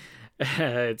 exactly.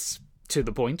 It's to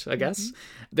the point, I guess.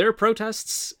 Their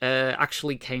protests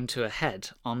actually came to a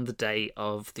head on the day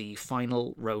of the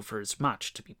final Rovers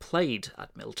match to be played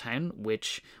at Milltown,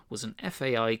 which was an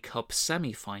FAI Cup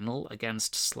semi-final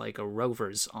against Sligo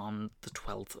Rovers on the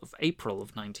 12th of April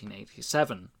of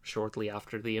 1987, shortly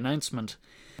after the announcement.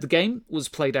 The game was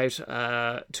played out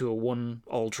to a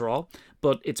 1-1 draw,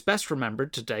 but it's best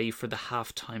remembered today for the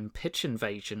half-time pitch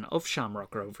invasion of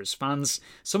Shamrock Rovers fans,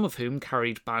 some of whom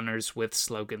carried banners with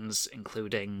slogans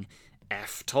including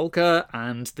F Tolka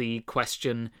and the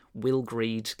question, "Will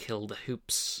greed kill the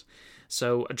hoops?"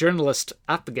 So a journalist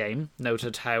at the game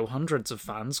noted how hundreds of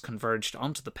fans converged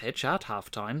onto the pitch at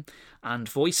halftime and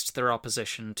voiced their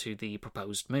opposition to the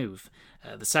proposed move.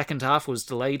 The second half was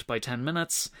delayed by 10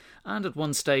 minutes, and at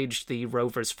one stage the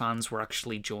Rovers fans were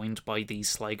actually joined by the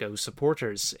Sligo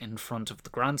supporters in front of the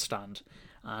grandstand,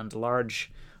 and a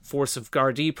large force of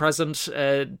Gardaí present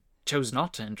chose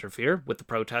not to interfere with the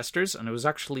protesters, and it was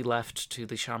actually left to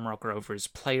the Shamrock Rovers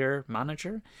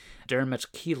player-manager,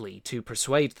 Dermot Keeley, to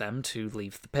persuade them to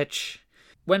leave the pitch.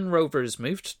 When Rovers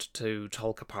moved to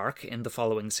Tolka Park in the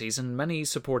following season, many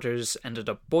supporters ended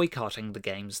up boycotting the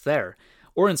games there,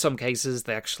 or in some cases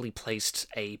they actually placed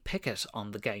a picket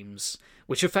on the games,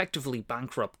 which effectively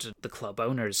bankrupted the club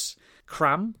owners.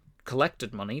 CRAM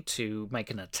collected money to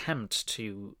make an attempt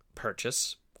to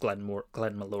purchase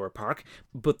Glenmalure Park,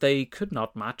 but they could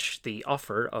not match the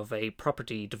offer of a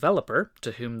property developer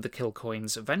to whom the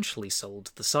Kilcoynes eventually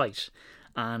sold the site.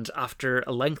 And after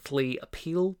a lengthy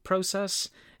appeal process,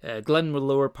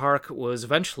 Glenmalure Park was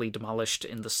eventually demolished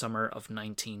in the summer of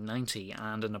 1990,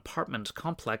 and an apartment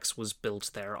complex was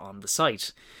built there on the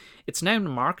site. It's now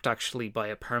marked actually by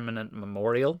a permanent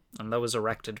memorial, and that was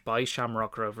erected by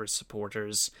Shamrock Rovers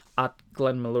supporters at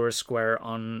Glenmalure Square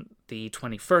on the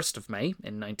 21st of May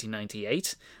in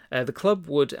 1998. The club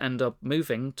would end up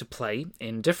moving to play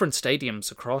in different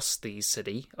stadiums across the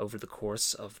city over the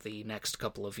course of the next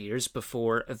couple of years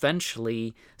before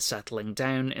eventually settling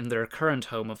down in their current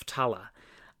home of Tala.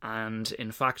 And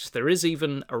in fact, there is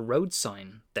even a road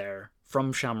sign there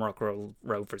from Shamrock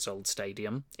Rovers' old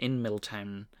stadium in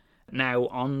Milltown, now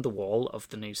on the wall of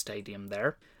the new stadium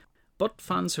there. But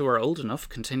fans who are old enough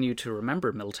continue to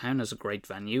remember Milltown as a great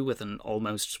venue with an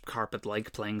almost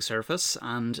carpet-like playing surface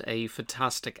and a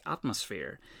fantastic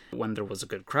atmosphere when there was a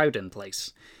good crowd in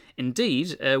place.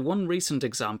 Indeed, one recent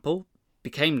example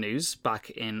became news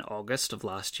back in August of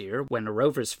last year when a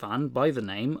Rovers fan by the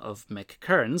name of Mick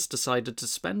Kearns decided to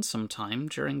spend some time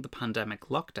during the pandemic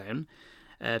lockdown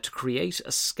to create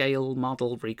a scale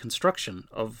model reconstruction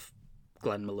of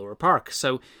Glenmalure Park.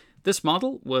 So this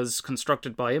model was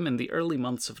constructed by him in the early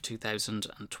months of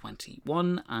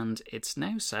 2021, and it's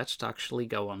now set to actually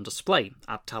go on display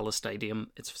at Tala Stadium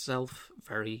itself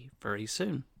very, very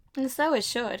soon. And so it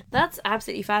should. That's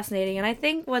absolutely fascinating. And I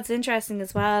think what's interesting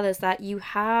as well is that you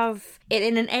have it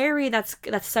in an area that's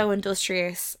so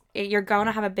industrious you're going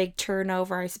to have a big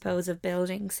turnover, I suppose, of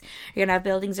buildings. You're going to have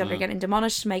buildings that are getting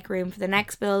demolished to make room for the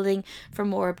next building, for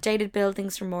more updated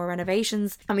buildings, for more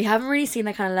renovations. And we haven't really seen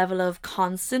that kind of level of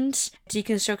constant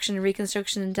deconstruction,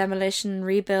 reconstruction, and demolition and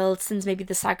rebuild since maybe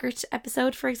the Saggart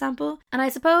episode, for example. And I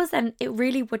suppose then it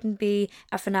really wouldn't be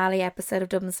a finale episode of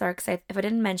Dublin Stark South if I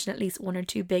didn't mention at least one or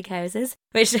two big houses,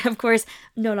 which of course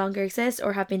no longer exist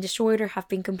or have been destroyed or have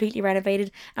been completely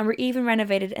renovated, and were even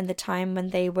renovated in the time when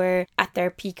they were at their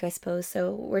peak, I suppose.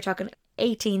 So we're talking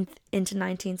 18th into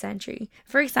 19th century.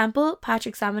 For example,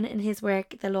 Patrick Salmon in his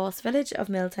work The Lost Village of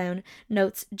Milltown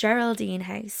notes Geraldine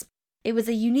House. It was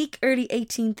a unique early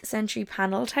 18th century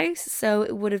panelled house, so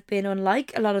it would have been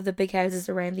unlike a lot of the big houses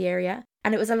around the area.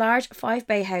 And it was a large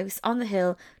 5-bay house on the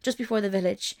hill just before the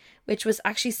village, which was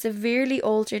actually severely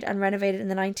altered and renovated in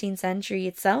the 19th century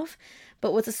itself,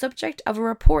 but was the subject of a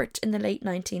report in the late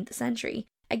 19th century.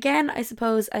 Again, I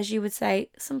suppose, as you would say,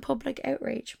 some public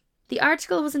outrage. The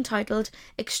article was entitled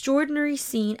Extraordinary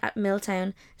Scene at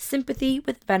Milltown, Sympathy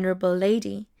with Venerable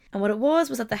Lady. And what it was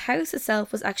that the house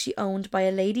itself was actually owned by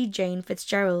a Lady Jane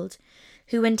Fitzgerald,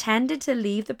 who intended to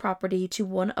leave the property to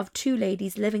one of two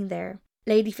ladies living there.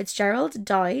 Lady Fitzgerald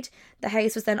died, the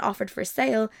house was then offered for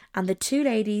sale, and the two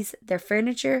ladies, their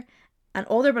furniture, and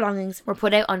all their belongings were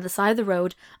put out on the side of the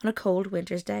road on a cold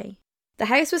winter's day. The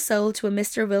house was sold to a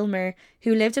Mr. Wilmer,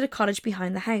 who lived at a cottage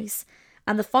behind the house,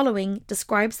 and the following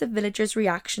describes the villagers'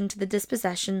 reaction to the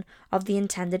dispossession of the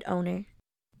intended owner.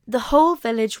 The whole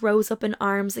village rose up in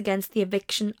arms against the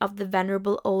eviction of the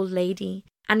venerable old lady,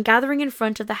 and gathering in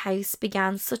front of the house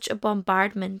began such a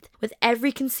bombardment with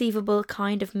every conceivable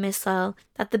kind of missile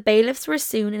that the bailiffs were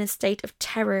soon in a state of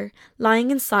terror,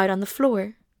 lying inside on the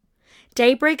floor.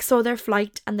 Daybreak saw their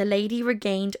flight, and the lady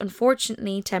regained,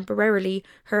 unfortunately temporarily,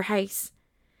 her house.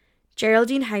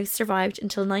 Geraldine House survived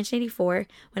until 1984,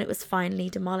 when it was finally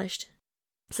demolished.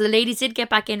 So the ladies did get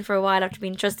back in for a while after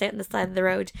being trussed out on the side of the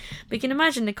road, but you can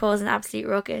imagine it caused an absolute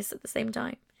ruckus at the same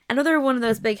time. Another one of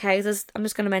those big houses, I'm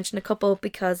just going to mention a couple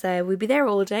because we'd be there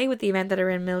all day with the event that are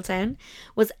in Milltown,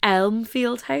 was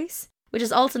Elmfield House, which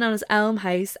is also known as Elm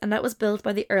House, and that was built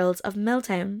by the Earls of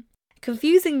Milltown.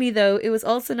 Confusingly though, it was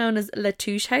also known as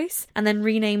Latouche House and then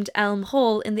renamed Elm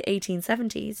Hall in the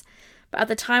 1870s. But at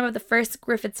the time of the first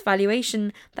Griffiths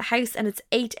valuation, the house and its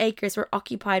 8 acres were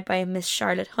occupied by a Miss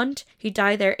Charlotte Hunt, who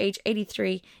died there aged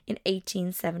 83 in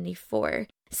 1874.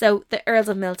 So the Earls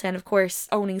of Milltown, of course,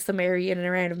 owning some area in and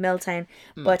around of Milltown.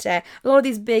 But a lot of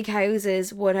these big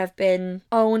houses would have been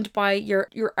owned by your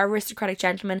aristocratic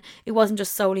gentlemen. It wasn't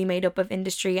just solely made up of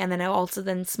industry and then also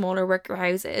then smaller worker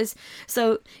houses.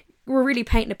 So we're really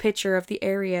painting a picture of the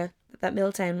area that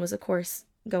Milltown was, of course,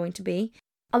 going to be.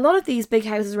 A lot of these big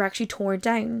houses were actually torn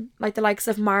down, like the likes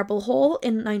of Marble Hall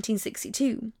in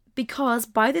 1962. Because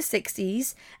by the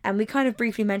 60s, and we kind of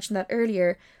briefly mentioned that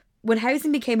earlier, when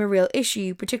housing became a real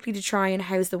issue, particularly to try and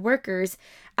house the workers,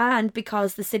 and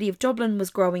because the city of Dublin was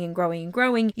growing and growing and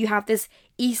growing, you have this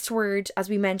eastward, as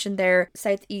we mentioned there,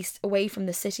 southeast away from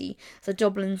the city. So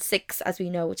Dublin 6, as we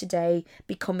know it today,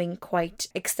 becoming quite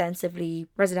extensively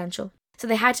residential. So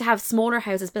they had to have smaller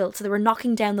houses built. So they were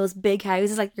knocking down those big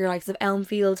houses like your likes of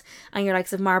Elmfield and your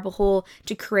likes of Marble Hall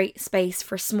to create space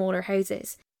for smaller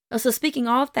houses. So speaking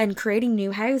of then creating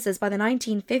new houses, by the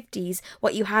 1950s,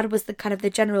 what you had was the kind of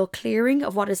the general clearing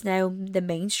of what is now the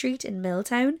main street in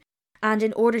Milltown. And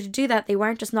in order to do that, they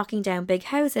weren't just knocking down big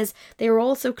houses, they were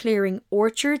also clearing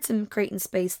orchards and creating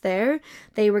space there.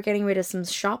 They were getting rid of some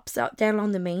shops out down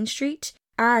along the main street.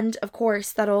 And of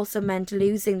course, that also meant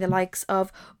losing the likes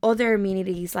of other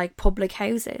amenities like public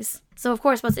houses. So of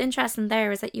course, what's interesting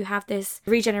there is that you have this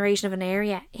regeneration of an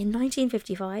area in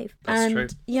 1955. That's true.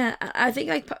 Yeah, I think,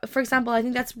 like, for example, I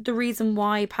think that's the reason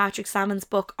why Patrick Salmon's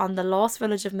book on the Lost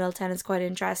Village of Milltown is quite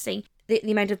interesting.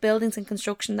 The amount of buildings and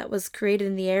construction that was created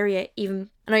in the area, even,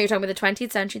 I know you're talking about the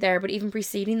 20th century there, but even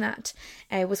preceding that,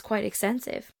 was quite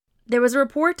extensive. There was a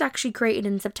report actually created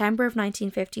in September of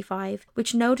 1955,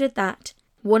 which noted that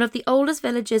one of the oldest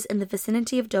villages in the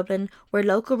vicinity of Dublin, where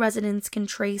local residents can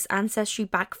trace ancestry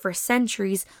back for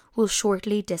centuries, will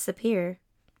shortly disappear. ...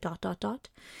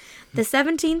 The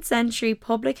 17th century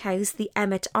public house, the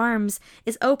Emmet Arms,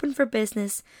 is open for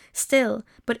business still,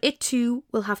 but it too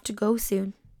will have to go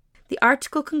soon. The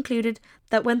article concluded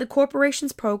that when the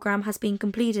corporation's programme has been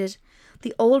completed,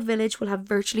 the old village will have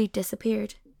virtually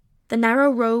disappeared. The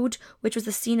narrow road, which was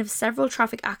the scene of several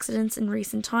traffic accidents in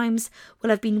recent times, will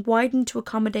have been widened to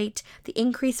accommodate the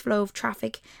increased flow of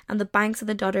traffic, and the banks of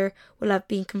the Dodder will have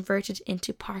been converted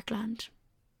into parkland.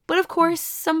 But of course,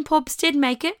 some pubs did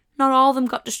make it. Not all of them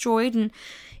got destroyed and,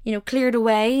 cleared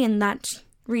away in that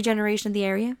regeneration of the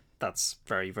area. That's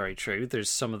very, very true. There's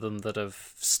some of them that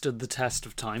have stood the test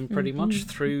of time pretty much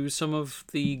through some of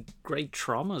the great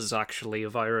traumas, actually,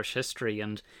 of Irish history.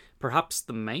 And perhaps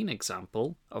the main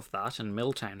example of that, in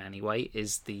Milltown anyway,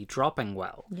 is the Dropping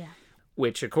Well. Yeah.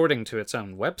 Which, according to its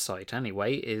own website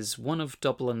anyway, is one of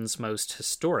Dublin's most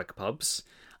historic pubs,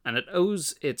 and it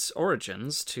owes its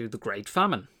origins to the Great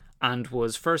Famine, and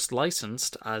was first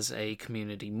licensed as a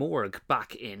community morgue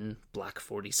back in Black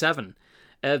 47.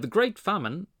 The Great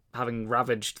Famine, having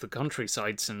ravaged the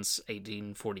countryside since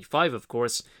 1845, of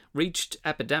course, reached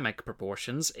epidemic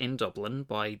proportions in Dublin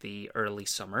by the early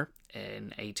summer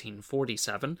in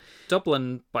 1847.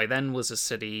 Dublin, by then, was a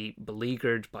city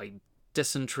beleaguered by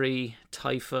dysentery,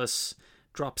 typhus,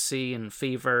 dropsy and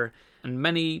fever, and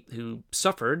many who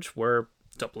suffered were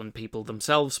Dublin people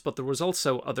themselves, but there was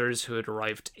also others who had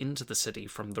arrived into the city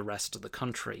from the rest of the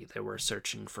country. They were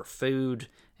searching for food,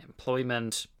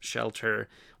 employment, shelter,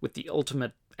 with the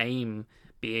ultimate aim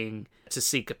being to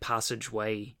seek a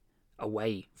passageway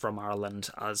away from Ireland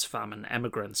as famine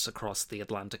emigrants across the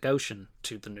Atlantic Ocean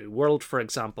to the New World, for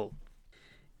example.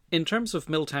 In terms of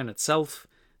Milltown itself,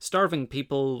 starving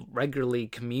people regularly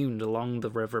communed along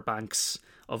the riverbanks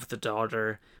of the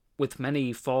Dodder, with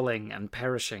many falling and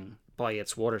perishing by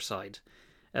its waterside.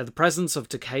 The presence of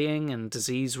decaying and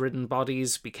disease-ridden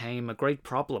bodies became a great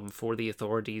problem for the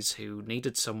authorities, who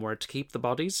needed somewhere to keep the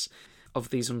bodies of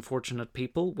these unfortunate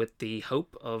people, with the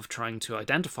hope of trying to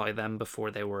identify them before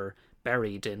they were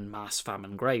buried in mass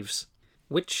famine graves.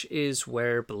 Which is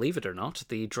where, believe it or not,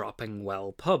 the Dropping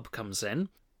Well pub comes in.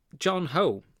 John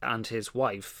Ho and his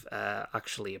wife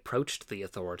actually approached the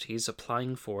authorities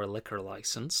applying for a liquor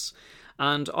licence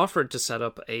and offered to set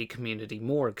up a community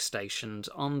morgue stationed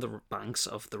on the banks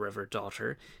of the River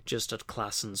Dodder, just at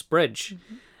Classon's Bridge.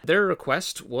 Their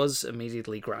request was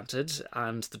immediately granted,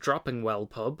 and the Dropping Well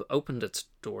pub opened its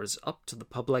doors up to the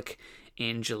public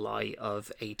in July of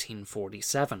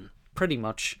 1847, pretty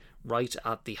much right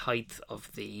at the height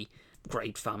of the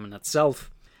Great Famine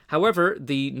itself. However,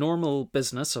 the normal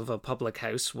business of a public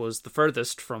house was the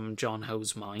furthest from John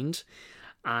Ho's mind,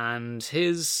 and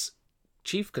his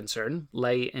chief concern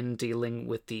lay in dealing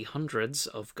with the hundreds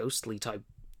of ghostly-type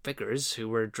figures who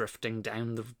were drifting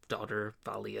down the Dodder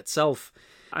Valley itself.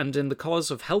 And in the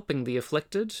cause of helping the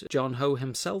afflicted, John Ho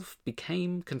himself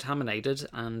became contaminated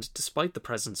and, despite the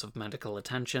presence of medical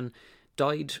attention,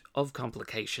 died of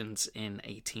complications in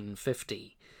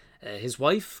 1850. His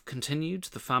wife continued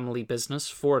the family business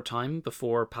for a time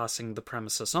before passing the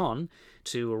premises on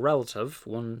to a relative,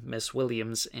 one Miss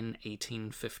Williams, in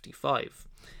 1855.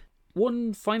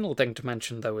 One final thing to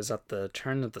mention, though, is at the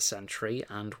turn of the century,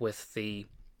 and with the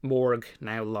morgue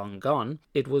now long gone,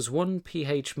 it was one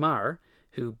P.H. Marr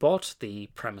who bought the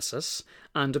premises,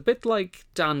 and a bit like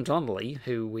Dan Donnelly,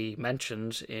 who we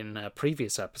mentioned in a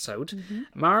previous episode,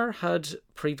 Marr had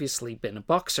previously been a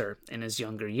boxer in his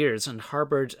younger years and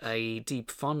harboured a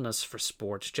deep fondness for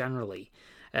sport generally.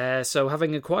 So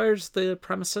having acquired the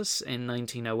premises in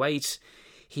 1908,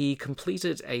 he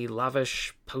completed a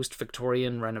lavish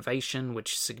post-Victorian renovation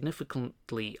which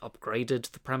significantly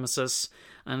upgraded the premises,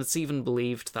 and it's even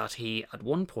believed that he, at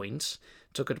one point,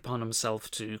 took it upon himself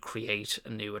to create a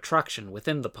new attraction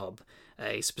within the pub,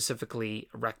 a specifically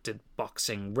erected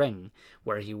boxing ring,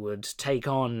 where he would take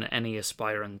on any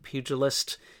aspiring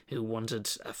pugilist who wanted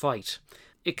a fight.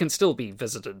 It can still be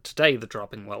visited today, the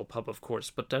Dropping Well pub, of course,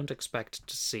 but don't expect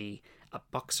to see a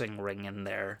boxing ring in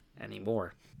there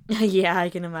anymore. Yeah, I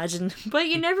can imagine. But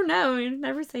you never know. You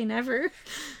never say never.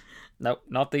 No,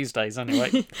 not these days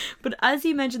anyway. But as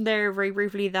you mentioned there very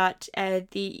briefly, that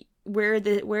where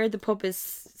the pub is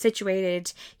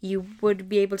situated, you would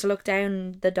be able to look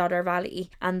down the Dodder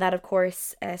Valley, and that of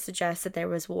course suggests that there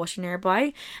was water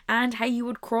nearby, and how you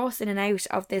would cross in and out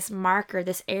of this marker,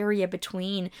 this area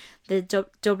between the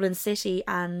Dublin city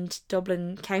and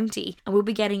Dublin County. And we'll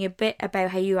be getting a bit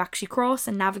about how you actually cross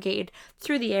and navigate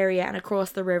through the area and across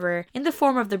the river in the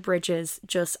form of the bridges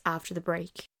just after the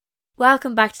break.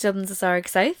 Welcome back to Dublin's Historic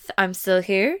South. I'm still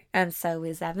here, and so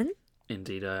is Evan.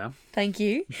 Indeed I am. Thank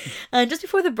you. And just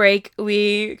before the break,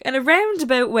 we, in a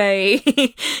roundabout way,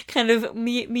 kind of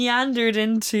meandered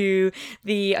into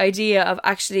the idea of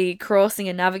actually crossing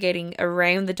and navigating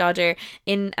around the Dodder,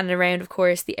 in and around, of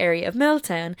course, the area of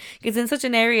Milltown. Because in such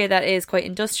an area that is quite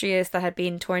industrious, that had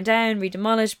been torn down,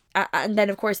 redemolished, and then,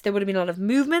 of course, there would have been a lot of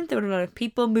movement, there would have been a lot of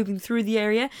people moving through the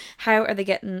area. How are they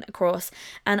getting across?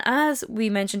 And as we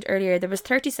mentioned earlier, there was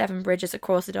 37 bridges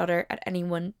across the Dodder at any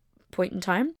one point in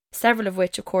time, several of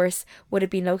which, of course, would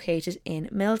have been located in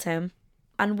Milltown.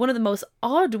 And one of the most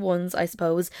odd ones, I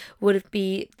suppose, would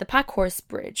be the Packhorse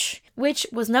Bridge, which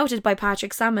was noted by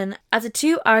Patrick Salmon as a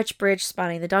 2-arch bridge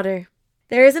spanning the Dodder.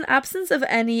 There is an absence of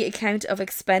any account of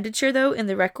expenditure, though, in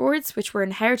the records, which were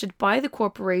inherited by the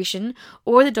corporation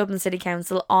or the Dublin City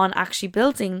Council on actually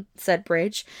building said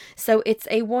bridge. So it's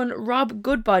a one Rob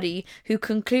Goodbody who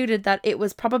concluded that it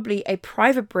was probably a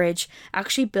private bridge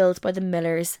actually built by the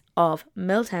millers of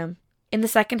Milltown in the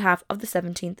second half of the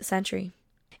 17th century.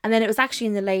 And then it was actually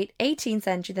in the late 18th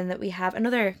century then that we have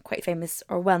another quite famous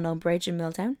or well-known bridge in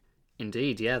Milltown.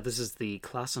 Indeed, yeah, this is the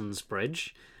Classons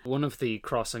Bridge, one of the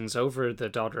crossings over the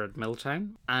Dodder at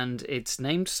Milltown, and it's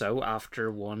named so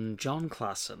after one John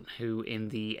Classon, who in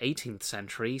the 18th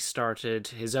century started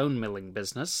his own milling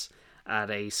business at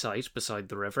a site beside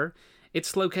the river.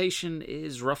 Its location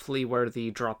is roughly where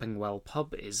the Dropping Well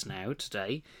pub is now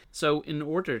today, so in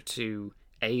order to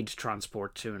aid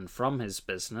transport to and from his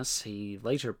business, he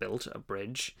later built a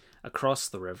bridge across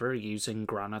the river using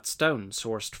granite stone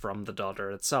sourced from the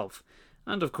Dodder itself.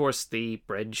 And of course, the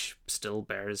bridge still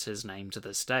bears his name to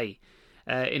this day.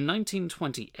 In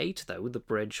 1928, though, the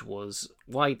bridge was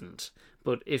widened.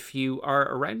 But if you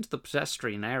are around the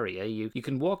pedestrian area, you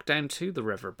can walk down to the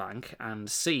riverbank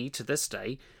and see, to this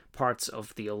day, parts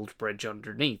of the old bridge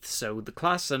underneath. So the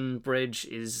Classon Bridge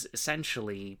is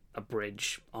essentially a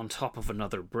bridge on top of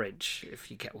another bridge,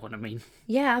 if you get what I mean.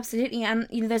 Yeah, absolutely. And,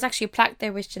 there's actually a plaque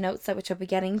there which denotes that, which I'll be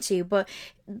getting to. But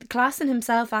Classon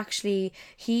himself, actually,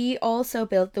 he also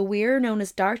built the weir known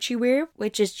as Darchie Weir,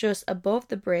 which is just above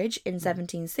the bridge in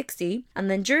 1760. And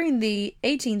then during the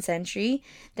 18th century,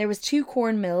 there was 2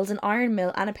 corn mills, an iron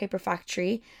mill and a paper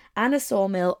factory, and a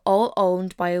sawmill, all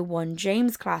owned by one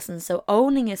James Classon, so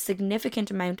owning a significant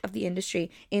amount of the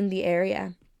industry in the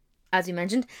area. As you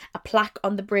mentioned, a plaque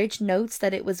on the bridge notes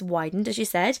that it was widened, as you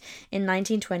said, in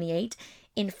 1928.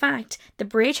 In fact, the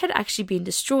bridge had actually been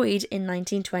destroyed in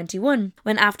 1921,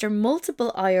 when after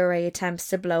multiple IRA attempts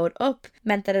to blow it up,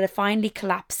 meant that it finally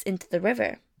collapsed into the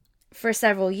river. For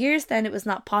several years then, it was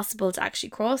not possible to actually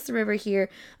cross the river here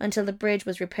until the bridge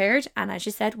was repaired and, as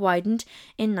you said, widened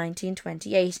in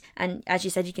 1928. And as you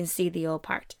said, you can see the old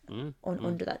part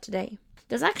under that today.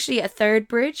 There's actually a third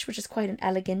bridge, which is quite an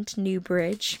elegant new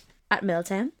bridge at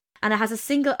Milltown, and it has a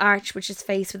single arch which is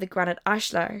faced with a granite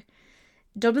ashlar.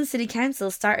 Dublin City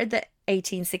Council started the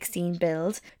 1816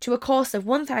 build to a cost of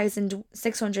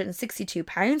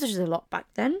 £1,662, which is a lot back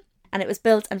then, and it was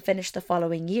built and finished the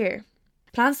following year.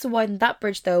 Plans to widen that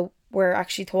bridge, though, were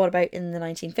actually thought about in the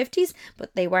 1950s,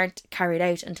 but they weren't carried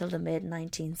out until the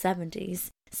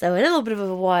mid-1970s. So a little bit of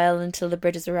a while until the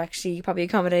bridges were actually probably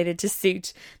accommodated to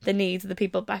suit the needs of the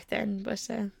people back then, but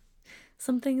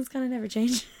some things kind of never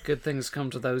change. Good things come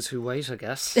to those who wait, I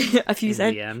guess. a few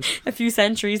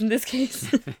centuries in this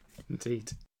case.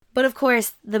 Indeed. But of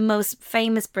course, the most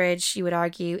famous bridge, you would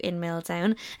argue, in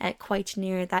Milltown, quite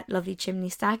near that lovely chimney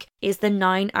stack, is the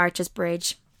Nine Arches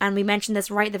Bridge. And we mentioned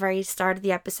this right at the very start of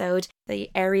the episode.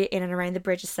 The area in and around the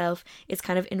bridge itself is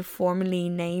kind of informally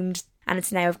named. And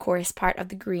it's now, of course, part of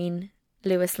the Green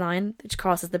Lewis line, which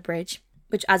crosses the bridge,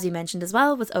 which, as you mentioned as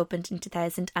well, was opened in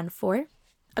 2004.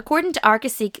 According to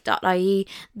archiseek.ie,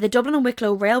 the Dublin and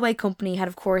Wicklow Railway Company had,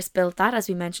 of course, built that, as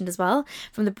we mentioned as well,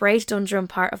 from the Bray to Dundrum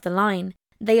part of the line.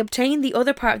 They obtained the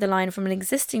other part of the line from an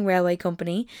existing railway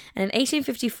company, and in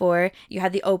 1854 you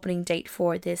had the opening date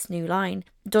for this new line.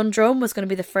 Dundrum was going to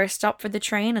be the first stop for the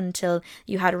train until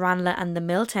you had Ranelagh and the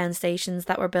Milltown stations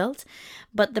that were built,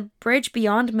 but the bridge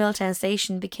beyond Milltown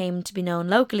station became to be known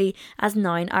locally as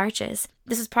Nine Arches.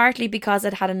 This is partly because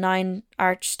it had a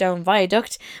 9-arch stone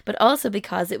viaduct, but also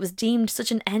because it was deemed such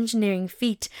an engineering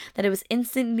feat that it was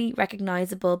instantly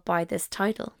recognisable by this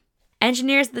title.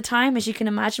 Engineers at the time, as you can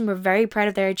imagine, were very proud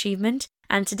of their achievement,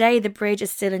 and today the bridge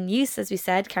is still in use, as we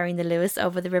said, carrying the Lewis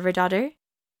over the River Dodder.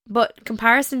 But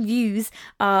comparison views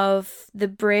of the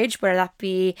bridge, whether that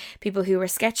be people who were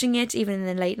sketching it even in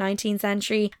the late 19th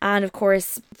century, and of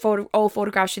course all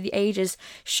photographs through the ages,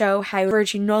 show how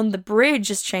virtually none of the bridge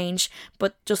has changed,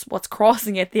 but just what's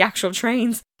crossing it, the actual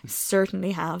trains,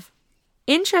 certainly have.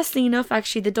 Interestingly enough,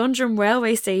 actually, the Dundrum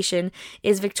railway station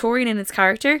is Victorian in its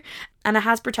character, and it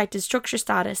has protected structure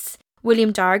status.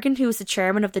 William Dargan, who was the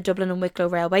chairman of the Dublin and Wicklow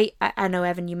Railway, I know,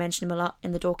 Evan, you mentioned him a lot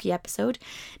in the Dorky episode,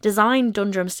 designed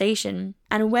Dundrum Station.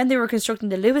 And when they were constructing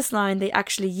the Lewis line, they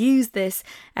actually used the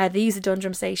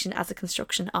Dundrum Station as a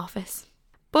construction office.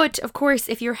 But, of course,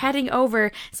 if you're heading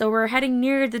over, so we're heading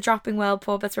near the Dropping Well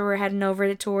pub, that's where we're heading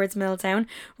over towards Milltown,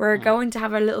 we're going to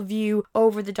have a little view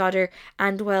over the Dodder,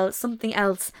 and, well, something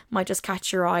else might just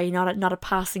catch your eye, not a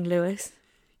passing Lewis.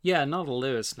 Yeah, not a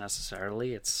Lewis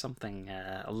necessarily. It's something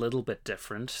a little bit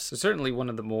different. So certainly one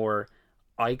of the more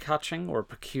eye-catching or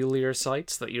peculiar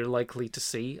sights that you're likely to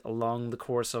see along the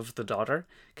course of the Dodder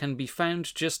can be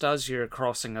found just as you're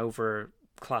crossing over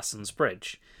Classon's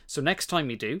Bridge. So next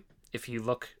time you do, if you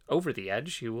look over the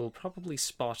edge, you will probably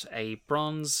spot a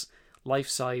bronze,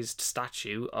 life-sized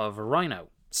statue of a rhino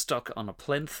stuck on a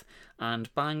plinth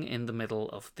and bang in the middle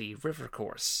of the river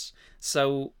course.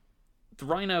 So the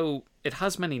rhino, it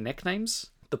has many nicknames.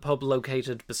 The pub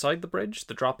located beside the bridge,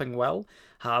 the Dropping Well,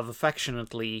 have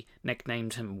affectionately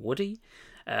nicknamed him Woody.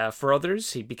 For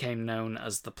others, he became known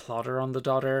as the Plodder on the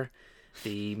Dodder,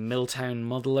 the Milltown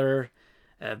Muddler,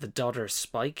 the Dodder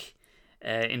Spike.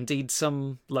 Indeed,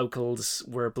 some locals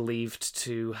were believed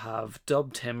to have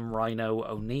dubbed him Rhino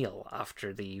O'Neill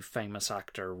after the famous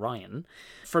actor Ryan.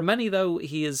 For many, though,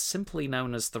 he is simply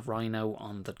known as the Rhino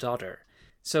on the Dodder.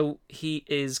 So he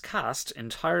is cast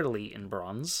entirely in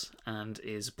bronze and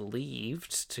is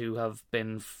believed to have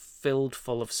been filled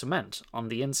full of cement on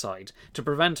the inside to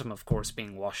prevent him, of course,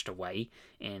 being washed away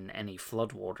in any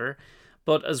floodwater.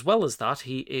 But as well as that,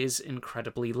 he is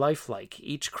incredibly lifelike.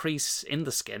 Each crease in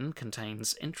the skin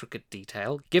contains intricate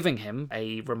detail, giving him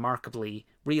a remarkably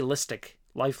realistic,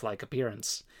 lifelike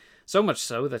appearance. So much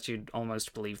so that you'd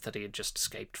almost believe that he had just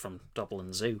escaped from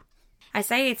Dublin Zoo. I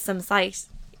say it's some sight,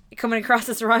 coming across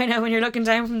this rhino when you're looking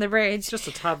down from the bridge. Just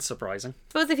a tad surprising. I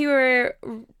suppose if you were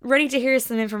ready to hear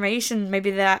some information,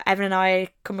 maybe that Evan and I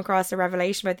come across a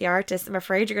revelation about the artist, I'm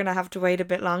afraid you're going to have to wait a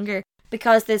bit longer.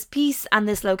 Because this piece and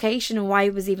this location and why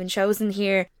it was even chosen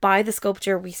here by the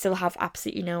sculptor, we still have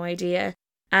absolutely no idea.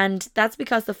 And that's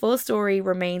because the full story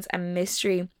remains a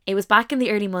mystery. It was back in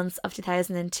the early months of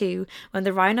 2002 when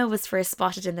the rhino was first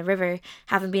spotted in the river,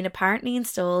 having been apparently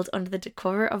installed under the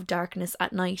cover of darkness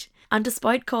at night. And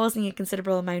despite causing a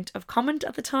considerable amount of comment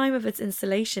at the time of its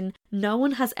installation, no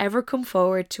one has ever come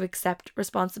forward to accept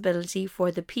responsibility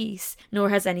for the piece,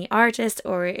 nor has any artist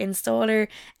or installer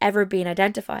ever been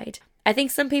identified. I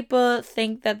think some people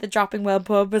think that the Dropping Well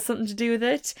pub has something to do with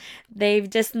it. They've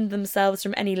distanced themselves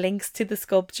from any links to the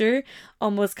sculpture,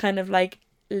 almost kind of like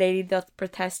Lady doth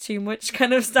protest too much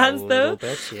kind of stance, though. A little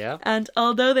bit, yeah. And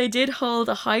although they did hold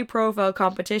a high-profile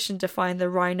competition to find the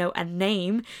rhino a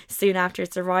name soon after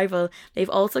its arrival, they've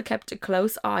also kept a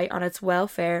close eye on its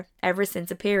welfare ever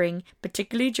since appearing,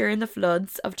 particularly during the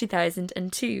floods of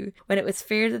 2002, when it was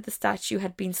feared that the statue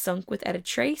had been sunk without a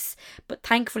trace. But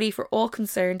thankfully for all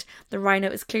concerned, the rhino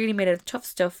is clearly made out of tough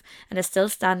stuff and is still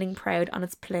standing proud on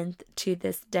its plinth to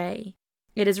this day.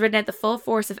 It has ridden out the full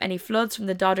force of any floods from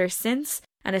the Dodder since,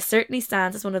 and it certainly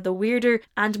stands as one of the weirder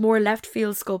and more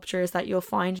left-field sculptures that you'll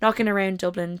find knocking around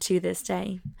Dublin to this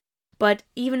day. But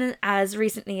even as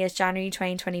recently as January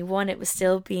 2021, it was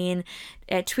still being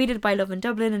tweeted by Love in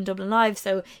Dublin and Dublin Live,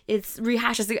 so it's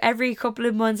rehashed. So every couple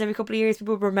of months, every couple of years,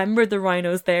 people remember the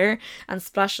rhinos there and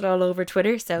splash it all over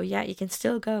Twitter, so yeah, you can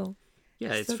still go.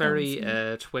 Yeah, it's very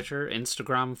Twitter,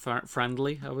 Instagram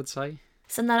friendly, I would say.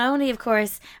 So not only, of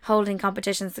course, holding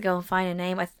competitions to go and find a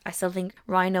name, I still think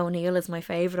Rhino O'Neill is my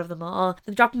favourite of them all.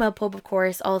 The Dropping Well pub, of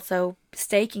course, also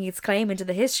staking its claim into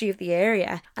the history of the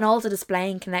area and also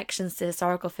displaying connections to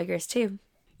historical figures too.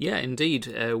 Yeah,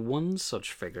 indeed. One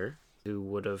such figure who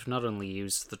would have not only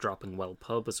used the Dropping Well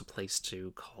pub as a place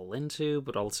to call into,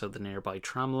 but also the nearby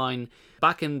tram line,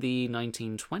 back in the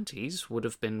 1920s would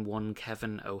have been one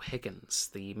Kevin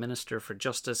O'Higgins, the Minister for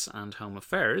Justice and Home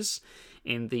Affairs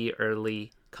in the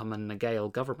early Cumann na Gael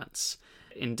governments.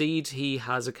 Indeed, he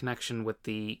has a connection with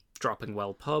the Dropping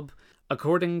Well pub.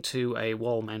 According to a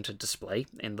wall-mounted display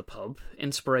in the pub,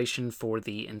 inspiration for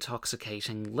the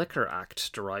Intoxicating Liquor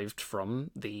Act derived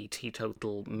from the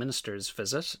teetotal minister's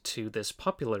visit to this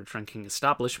popular drinking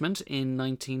establishment in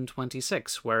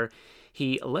 1926, where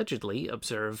he allegedly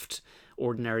observed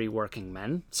ordinary working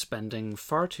men spending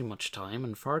far too much time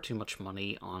and far too much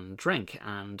money on drink,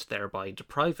 and thereby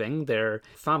depriving their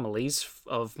families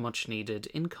of much-needed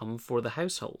income for the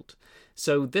household.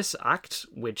 So this act,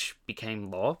 which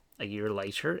became law a year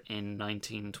later in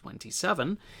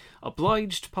 1927,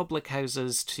 obliged public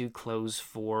houses to close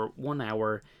for 1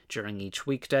 hour during each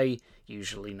weekday,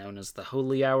 usually known as the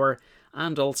Holy Hour,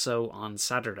 and also on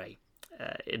Saturday.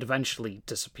 It eventually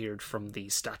disappeared from the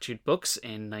statute books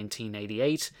in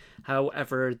 1988.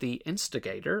 However, the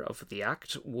instigator of the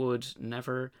act would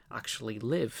never actually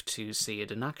live to see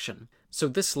it in action. So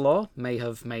this law may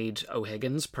have made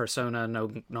O'Higgins persona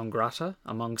non grata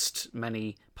amongst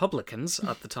many publicans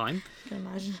at the time. I can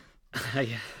imagine.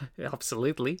 Yeah,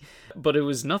 absolutely. But it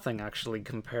was nothing actually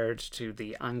compared to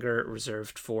the anger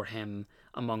reserved for him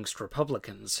amongst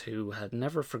Republicans, who had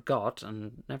never forgot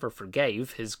and never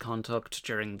forgave his conduct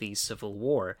during the Civil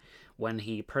War, when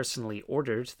he personally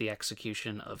ordered the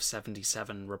execution of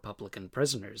 77 Republican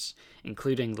prisoners,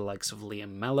 including the likes of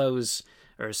Liam Mellows,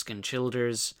 Erskine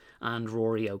Childers, and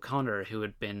Rory O'Connor, who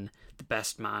had been the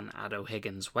best man at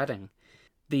O'Higgins' wedding.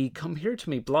 The Come Here To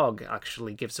Me blog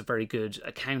actually gives a very good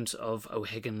account of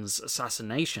O'Higgins'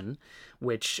 assassination,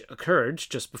 which occurred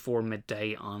just before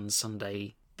midday on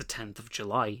Sunday, the 10th of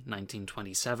July,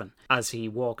 1927, as he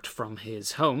walked from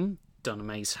his home,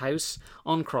 Dunamace House,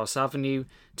 on Cross Avenue,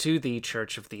 to the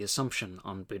Church of the Assumption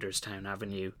on Booterstown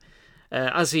Avenue.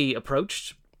 As he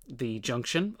approached the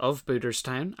junction of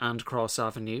Booterstown and Cross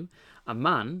Avenue, a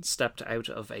man stepped out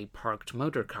of a parked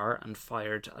motor car and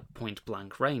fired at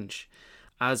point-blank range.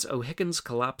 As O'Higgins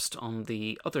collapsed on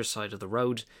the other side of the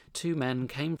road, 2 men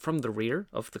came from the rear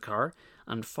of the car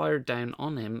and fired down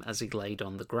on him as he laid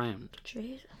on the ground.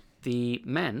 Jesus. The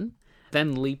men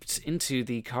then leaped into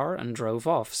the car and drove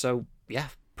off. So, yeah,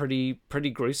 pretty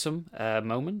gruesome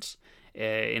moment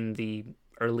in the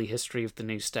early history of the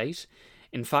new state.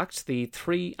 In fact, the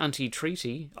 3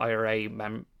 anti-treaty IRA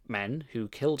men who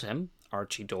killed him,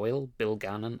 Archie Doyle, Bill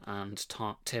Gannon and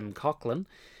Tim Coughlin,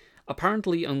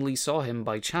 apparently only saw him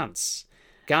by chance.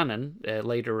 Gannon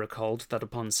later recalled that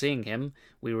upon seeing him,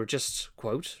 we were just,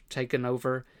 quote, taken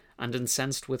over and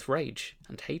incensed with rage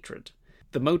and hatred.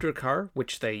 The motor car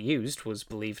which they used was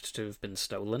believed to have been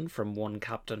stolen from one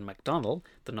Captain MacDonald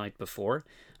the night before,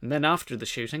 and then after the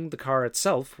shooting, the car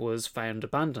itself was found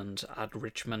abandoned at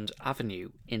Richmond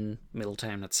Avenue in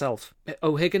Milltown itself.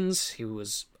 O'Higgins, who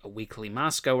was a weekly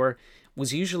mass-goer,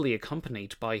 was usually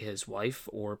accompanied by his wife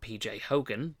or P.J.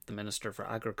 Hogan, the Minister for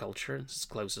Agriculture, his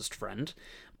closest friend,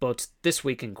 but this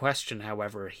week in question,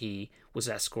 however, he was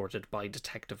escorted by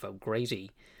Detective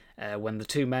O'Grady. When the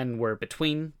 2 men were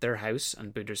between their house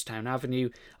and Booterstown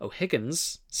Avenue,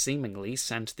 O'Higgins seemingly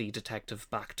sent the detective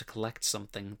back to collect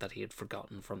something that he had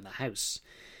forgotten from the house.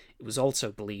 It was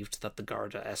also believed that the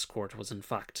Garda escort was in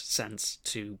fact sent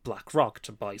to Black Rock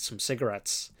to buy some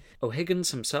cigarettes. O'Higgins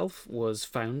himself was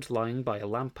found lying by a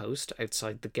lamppost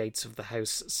outside the gates of the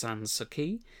house Sans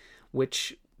Souci,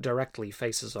 which directly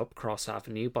faces up Cross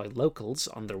Avenue, by locals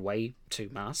on their way to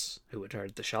Mass, who had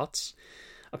heard the shots.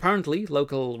 Apparently,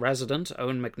 local resident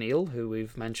Owen McNeil, who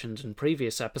we've mentioned in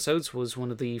previous episodes, was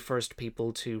one of the first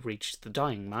people to reach the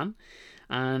dying man,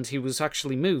 and he was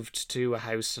actually moved to a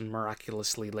house and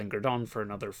miraculously lingered on for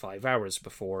another 5 hours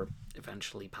before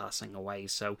eventually passing away.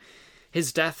 So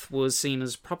his death was seen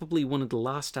as probably one of the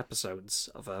last episodes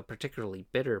of a particularly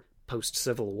bitter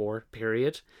post-Civil War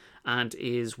period, and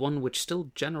is one which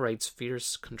still generates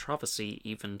fierce controversy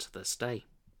even to this day.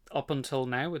 Up until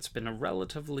now, it's been a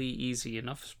relatively easy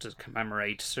enough to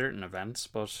commemorate certain events,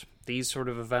 but these sort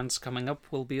of events coming up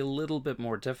will be a little bit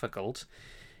more difficult.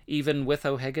 Even with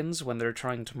O'Higgins, when they're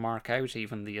trying to mark out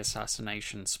even the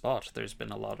assassination spot, there's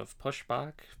been a lot of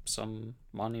pushback. Some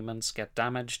monuments get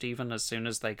damaged even as soon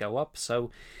as they go up, so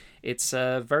it's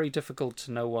very difficult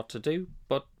to know what to do,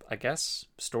 but I guess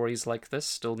stories like this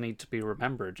still need to be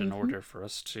remembered in order for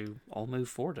us to all move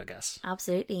forward, I guess.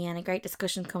 Absolutely, and a great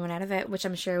discussion coming out of it, which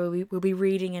I'm sure we'll be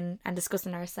reading and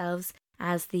discussing ourselves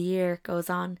as the year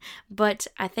goes on. But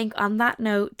I think on that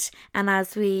note, and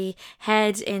as we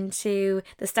head into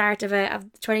the start of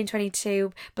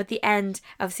 2022, but the end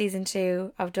of season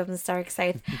 2 of Dublin's Dark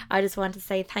South, I just want to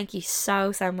say thank you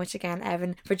so much again,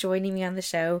 Evan, for joining me on the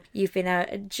show. You've been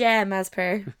a gem as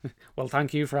per. Well,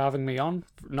 thank you for having me on.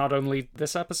 Not only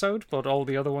this episode, but all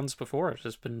the other ones before it.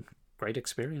 Has been great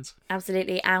experience.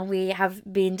 Absolutely, and we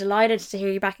have been delighted to hear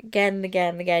you back again and again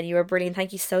and again. You were brilliant.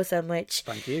 Thank you so much.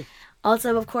 Thank you.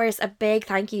 Also, of course, a big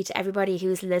thank you to everybody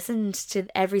who's listened to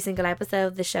every single episode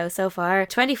of the show so far.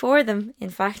 24 of them,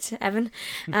 in fact, Evan.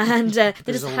 And there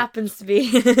just happens to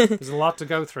be... There's a lot to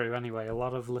go through anyway, a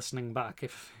lot of listening back.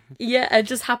 Yeah, it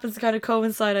just happens to kind of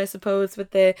coincide, I suppose, with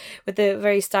the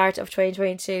very start of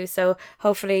 2022. So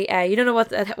hopefully, you don't know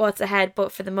what's ahead,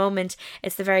 but for the moment,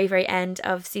 it's the very, very end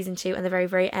of season 2 and the very,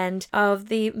 very end of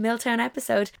the Milltown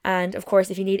episode. And of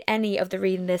course, if you need any of the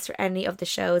reading list for any of the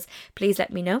shows, please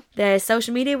let me know. The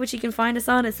social media which you can find us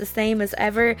on is the same as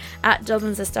ever, at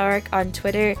Dublin's Historic on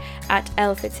Twitter, at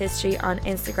LFitsHistory on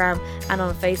Instagram, and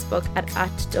on Facebook at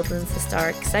Dublin's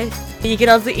Historic South. You can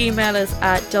also email us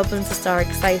at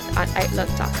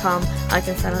dublinshistoricsouth@outlook.com. I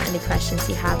can send on any questions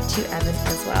you have to Evan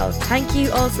as well. Thank you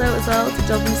also as well to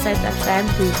Dublin South FM,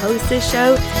 who host this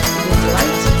show. It was a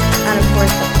delight. And of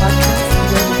course, the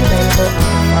podcast will be available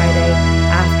on Friday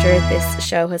after this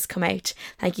show has come out.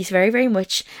 Thank you very, very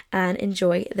much, and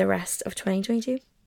enjoy the rest of 2022.